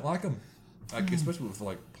don't like them, like, especially with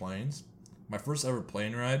like planes. My first ever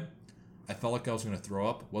plane ride, I felt like I was gonna throw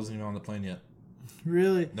up. Wasn't even on the plane yet.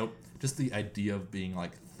 Really? Nope. Just the idea of being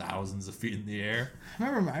like thousands of feet in the air. I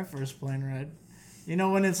remember my first plane ride. You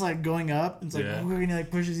know when it's like going up, it's like Yeah. and he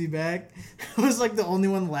like pushes you back. I was like the only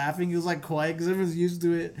one laughing. He was like quiet because everyone's used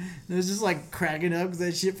to it. And it was just like cracking up because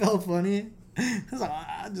that shit felt funny. I was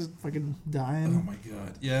like, just fucking dying. Oh my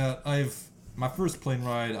god. Yeah, my first plane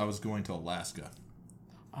ride, I was going to Alaska.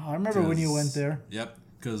 Oh, I remember when you 'Cause- went there. Yep,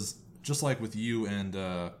 because just like with you and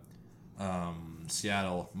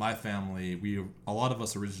Seattle, my family, a lot of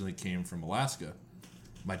us originally came from Alaska.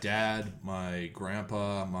 My dad, my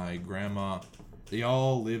grandpa, my grandma, they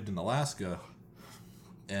all lived in Alaska,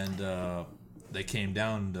 and they came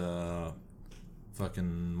down to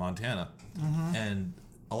fucking Montana. And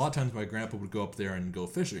a lot of times my grandpa would go up there and go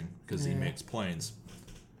fishing because he Yeah. makes planes.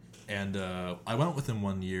 And I went with him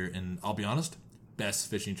one year, and I'll be honest, best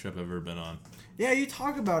fishing trip I've ever been on. Yeah, you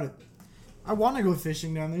talk about it. I want to go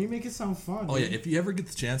fishing down there. You make it sound fun. Oh yeah, dude. if you ever get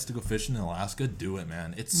the chance to go fishing in Alaska, do it,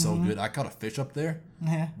 man. It's so good. I caught a fish up there,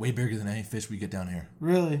 Yeah. way bigger than any fish we get down here.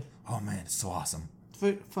 Really? Oh man, it's so awesome.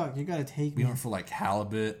 Fuck, you gotta take We me. went for like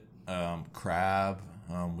halibut, crab.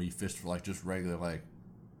 We fished for like just regular like,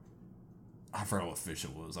 I forgot what fish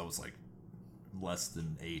it was. I was like less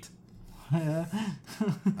than 8. Yeah.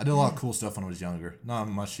 I did a lot of cool stuff when I was younger. Not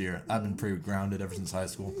much here. I've been pretty grounded ever since high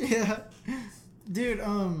school. Yeah. Dude,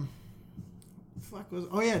 oh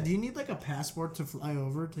yeah, do you need like a passport to fly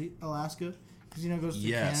over to Alaska? Because it goes to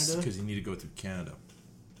Yes, Canada. because you need to go through Canada.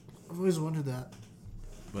 I've always wondered that.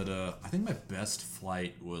 But I think my best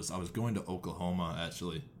flight was I was going to Oklahoma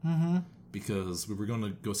actually, because we were going to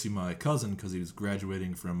go see my cousin because he was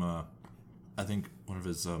graduating from I think one of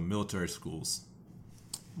his military schools,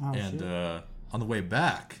 Oh, and shit. On the way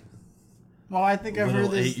back, Well, I think I've heard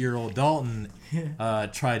little this. 8-year-old Dalton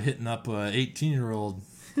tried hitting up a 18-year-old.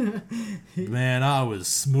 Man, I was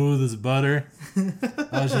smooth as butter.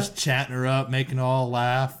 I was just chatting her up, making her all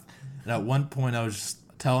laugh. And at one point, I was just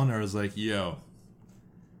telling her, I was like, "Yo,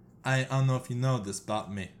 I don't know if you know this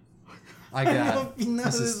about me. I don't know got if you know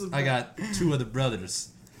this I about- got 2 other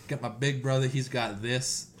brothers. Got my big brother, he's got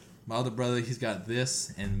this. My other brother, he's got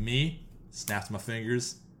this, and me." Snaps my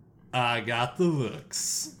fingers. I got the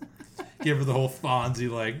looks. Give her the whole Fonzie,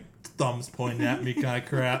 like, thumbs pointing at me kind of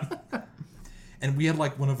crap. And we had,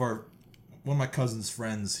 like, one of my cousin's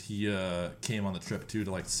friends, he came on the trip, too,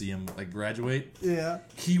 to, like, see him, like, graduate. Yeah.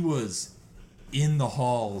 He was in the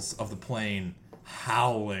halls of the plane,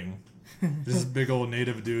 howling. This big old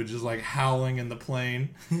native dude just, like, howling in the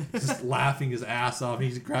plane, just laughing his ass off.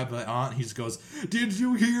 He grabbed my aunt, he just goes, "Did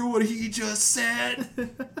you hear what he just said?"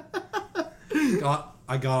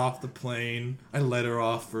 I got off the plane. I let her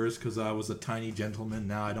off first because I was a tiny gentleman.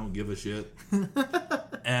 Now I don't give a shit.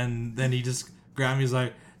 And then he just grabbed me. He's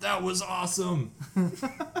like, "That was awesome.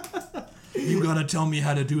 You gotta tell me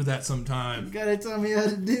how to do that You sometime." gotta tell me how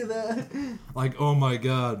to do that. Like, oh my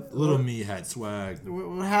god, little me had swag.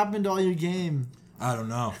 What happened to all your game? I don't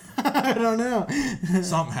know. I don't know.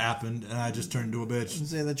 Something happened, and I just turned into a bitch.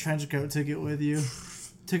 Say the trench coat took it with you.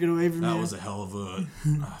 Took it away from That you. was a hell of a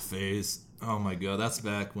phase. Oh my god, that's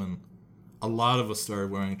back when a lot of us started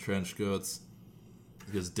wearing trench coats.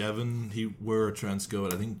 Because Devin, he wore a trench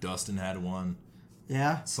coat. I think Dustin had one.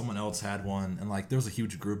 Yeah. Someone else had one. And like, there was a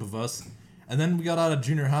huge group of us. And then we got out of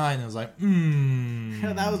junior high, and it was like,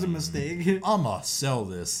 That was a mistake. I'ma sell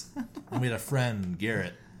this. And we had a friend,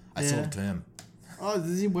 Garrett. I sold it to him. Oh,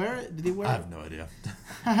 did he wear it? Did he wear I it? have no idea.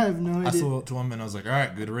 I have no I idea. sold it to him, and I was like, all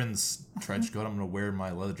right, good riddance, trench coat. I'm going to wear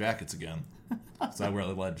my leather jackets again. So I wear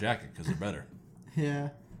the leather jacket because they're better. Yeah.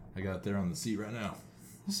 I got it there on the seat right now.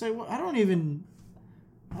 I say, well, I don't even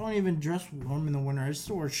dress warm in the winter. I just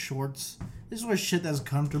wear shorts. I just wear shit that's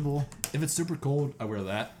comfortable. If it's super cold, I wear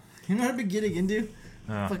that. You know what I've been getting into?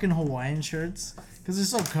 Uh. Fucking Hawaiian shirts. Because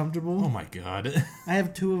they're so comfortable. Oh my god. I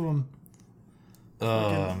have 2 of them.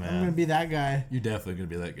 Oh I'm man. gonna be that guy. You're definitely going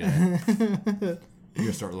to be that guy. You're going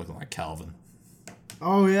to start looking like Calvin.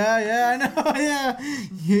 Oh yeah, I know, yeah.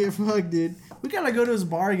 Yeah, fuck, dude. We gotta go to his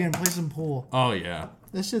bar again and play some pool. Oh yeah.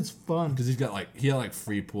 That shit's fun. Because he had like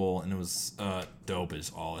free pool, and it was dope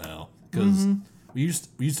as all hell. Because we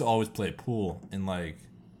used to always play pool, and like,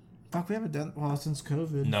 Fuck, we haven't done since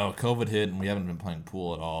COVID. no, COVID hit, and we haven't been playing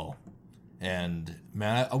pool at all. And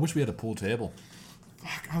man, I wish we had a pool table.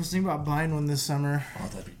 Fuck, I was thinking about buying one this summer. Oh,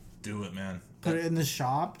 do it, man. Put it in the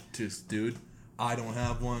shop. Just, dude, I don't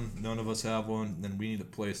have one. None of us have one. Then we need a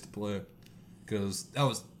place to play. Because that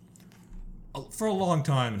was, for a long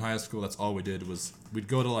time in high school, that's all we did was we'd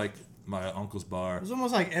go to like my uncle's bar. It was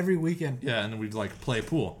almost like every weekend. Yeah, and then we'd like play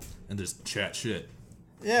pool and just chat shit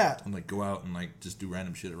Yeah, and like go out and like just do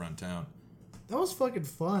random shit around town. that was fucking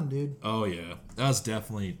fun, dude. Oh yeah, that's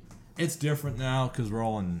definitely. It's different now because we're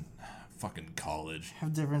all in fucking college.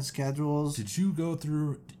 Have different schedules. Did you go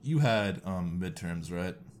through? You had midterms,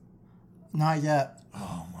 right? Not yet.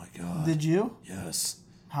 Oh my god. Did you? Yes.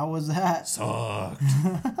 How was that? Sucked.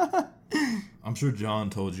 I'm sure John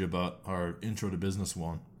told you about our intro to business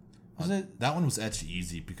one. Was it That one was actually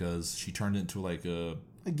easy because she turned it into like a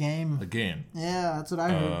a game? game. Yeah, that's what I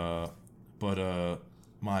heard. But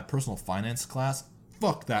my personal finance class,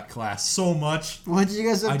 fuck that class so much. What did you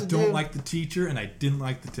guys have I to don't do? like the teacher and I didn't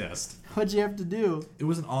like the test. What'd you have to do? It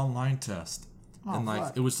was an online test. Oh, And like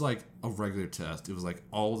fuck. it was like a regular test. It was like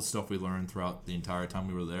all the stuff we learned throughout the entire time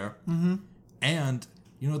we were there. Mm-hmm. And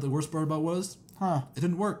you know what the worst part about was? Huh? It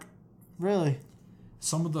didn't work. Really?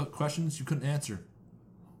 Some of the questions you couldn't answer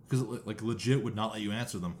because it like legit would not let you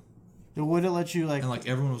answer them. It wouldn't let you like. And like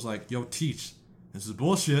everyone was like, "Yo, teach, this is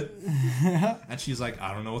bullshit." And she's like,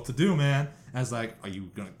 "I don't know what to do, man." And I was like, "Are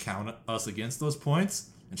you gonna count us against those points?"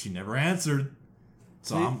 And she never answered.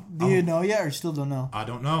 So do you know yet, or you still don't know? I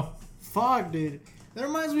don't know. Fuck, dude. That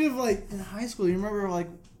reminds me of like in high school. You remember like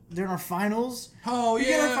during our finals? Oh We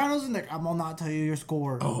get our yeah. finals and like, I will not tell you your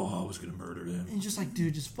score. Oh, I was gonna murder him. And just like,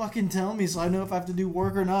 dude, just fucking tell me so I know if I have to do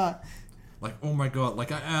work or not. Like, oh my god.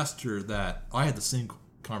 Like I asked her that. I had the same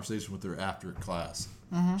conversation with her after class.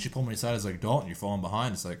 Mm-hmm. She pulled me aside. It's like, Dalton, you're falling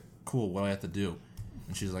behind. It's like, cool. What do I have to do?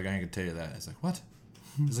 And she's like, I ain't gonna tell you that. It's like, what?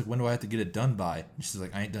 It's like, when do I have to get it done by? And she's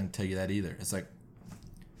like, I ain't gonna tell you that either. It's like,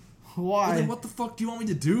 Why? Well, then what the fuck do you want me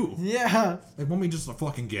to do? Yeah. Like, want me to just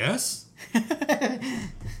fucking guess?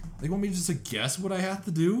 Like, want me to just guess what I have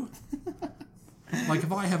to do? Like,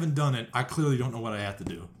 if I haven't done it, I clearly don't know what I have to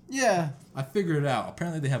do. Yeah. I figured it out.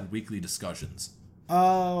 Apparently, they have weekly discussions.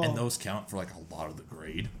 Oh. And those count for, like, a lot of the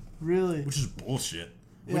grade. Really? Which is bullshit.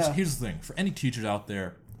 Yeah. Which, here's the thing. For any teachers out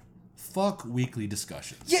there, fuck weekly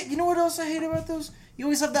discussions. Yeah, you know what else I hate about those? You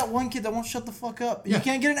always have that one kid that won't shut the fuck up. Yeah. You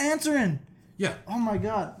can't get an answer in. Yeah. Oh my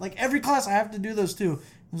god. Like, every class I have to do those too.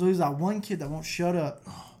 There's always that one kid that won't shut up.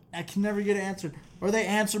 I can never get it answered. Or they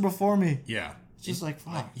answer before me. Yeah. It's just like,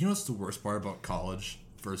 fuck. You know what's the worst part about college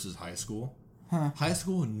versus high school? Huh. High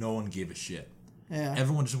school, no one gave a shit. Yeah.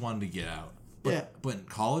 Everyone just wanted to get out. But, Yeah. But in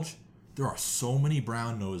college, there are so many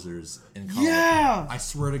brown nosers in college. Yeah! I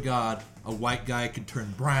swear to God, a white guy could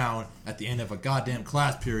turn brown at the end of a goddamn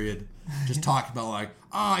class period. Just talk about like,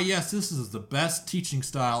 yes, this is the best teaching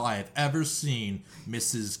style I have ever seen,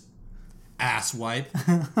 Mrs. Asswipe.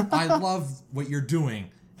 I love what you're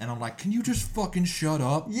doing. And I'm like, can you just fucking shut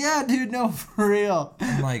up? Yeah, dude, no, for real.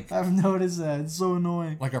 I'm like, I've noticed that. It's so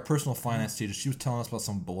annoying. like our personal finance teacher, she was telling us about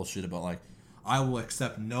some bullshit about like, I will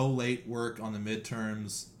accept no late work on the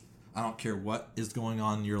midterms. I don't care what is going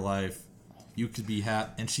on in your life. You could be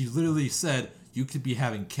and she literally said, you could be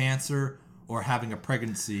having cancer or having a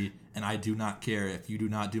pregnancy, and I do not care. If you do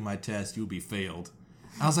not do my test, you'll be failed.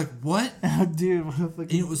 I was like, what? Dude, what the fuck?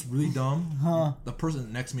 And it was really dumb. The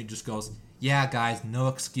person next to me just goes, yeah, guys, no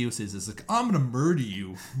excuses. It's like, I'm going to murder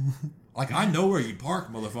you. Like, I know where you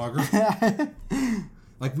park, motherfucker.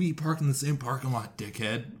 Like, we park in the same parking lot,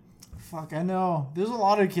 dickhead. Fuck, I know. There's a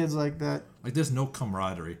lot of kids like that. Like, there's no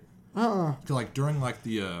camaraderie. 'Cause, like, during, like,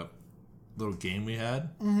 the little game we had,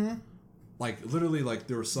 like, literally, like,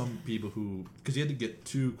 there were some people who, because you had to get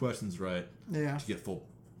 2 questions right Yeah. to get full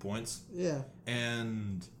points. Yeah.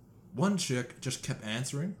 And one chick just kept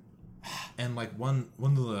answering. And, like, one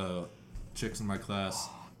of the chicks in my class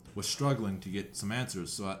was struggling to get some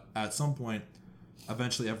answers. So at some point,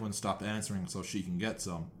 eventually everyone stopped answering so she can get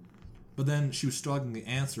some. But then she was struggling to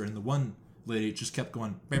answer, and the one lady just kept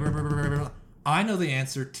going, I know the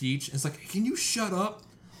answer, teach. And it's like, can you shut up?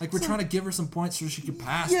 Like, we're trying to give her some points so she can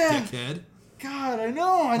pass, dickhead. God, I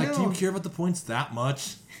know, I know. Like, do you care about the points that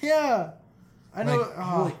much? Yeah. I know. Like,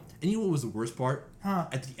 really, and you know what was the worst part? Huh.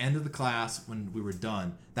 At the end of the class, when we were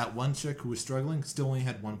done, that one chick who was struggling still only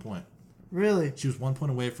had 1 point. Really? She was 1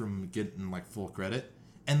 point away from getting, like, full credit.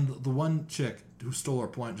 And the one chick who stole her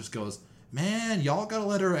point just goes, man, y'all gotta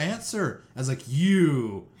let her answer. I was like,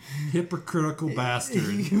 you hypocritical bastard.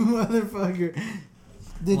 You motherfucker.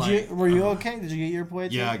 Were you okay? Did you get your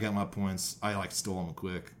points? Yeah, I got my points. I, like, stole them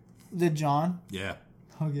quick. Did John? Yeah.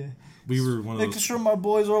 Okay. We were one of those. Making sure my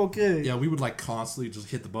boys are okay. Yeah, we would, like, constantly just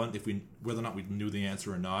hit the button whether or not we knew the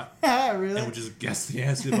answer or not. Really? And we'd just guess the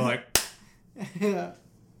answer. Be like, Yeah.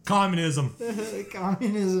 communism.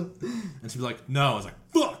 Communism. And she'd be like, no. I was like,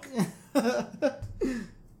 fuck.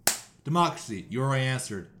 Democracy. You already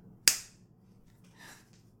answered.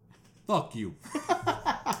 Fuck you.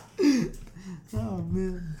 Oh,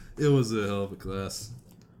 man. It was a hell of a class.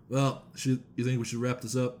 Well, you think we should wrap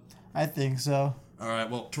this up? I think so. All right.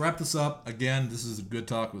 Well, to wrap this up, again, this is a good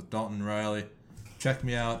talk with Dalton and Riley. Check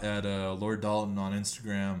me out at Lord Dalton on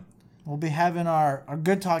Instagram. We'll be having our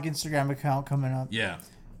Good Talk Instagram account coming up. Yeah.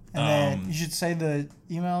 And then you should say the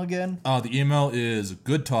email again. The email is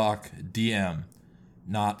goodtalkdm,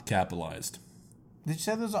 not capitalized. Did you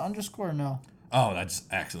say there's an underscore or no? Oh, I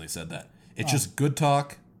just accidentally said that. It's just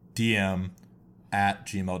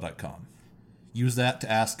goodtalkdm@gmail.com. Use that to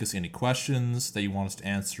ask us any questions that you want us to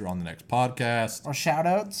answer on the next podcast. Or shout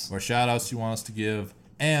outs. Or shout outs you want us to give.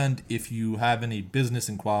 And if you have any business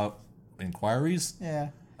inquiries,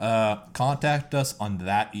 contact us on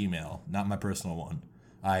that email, not my personal one.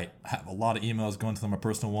 I have a lot of emails going to my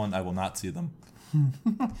personal one. I will not see them.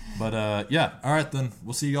 But, yeah. All right, then.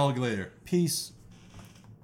 We'll see you all later. Peace.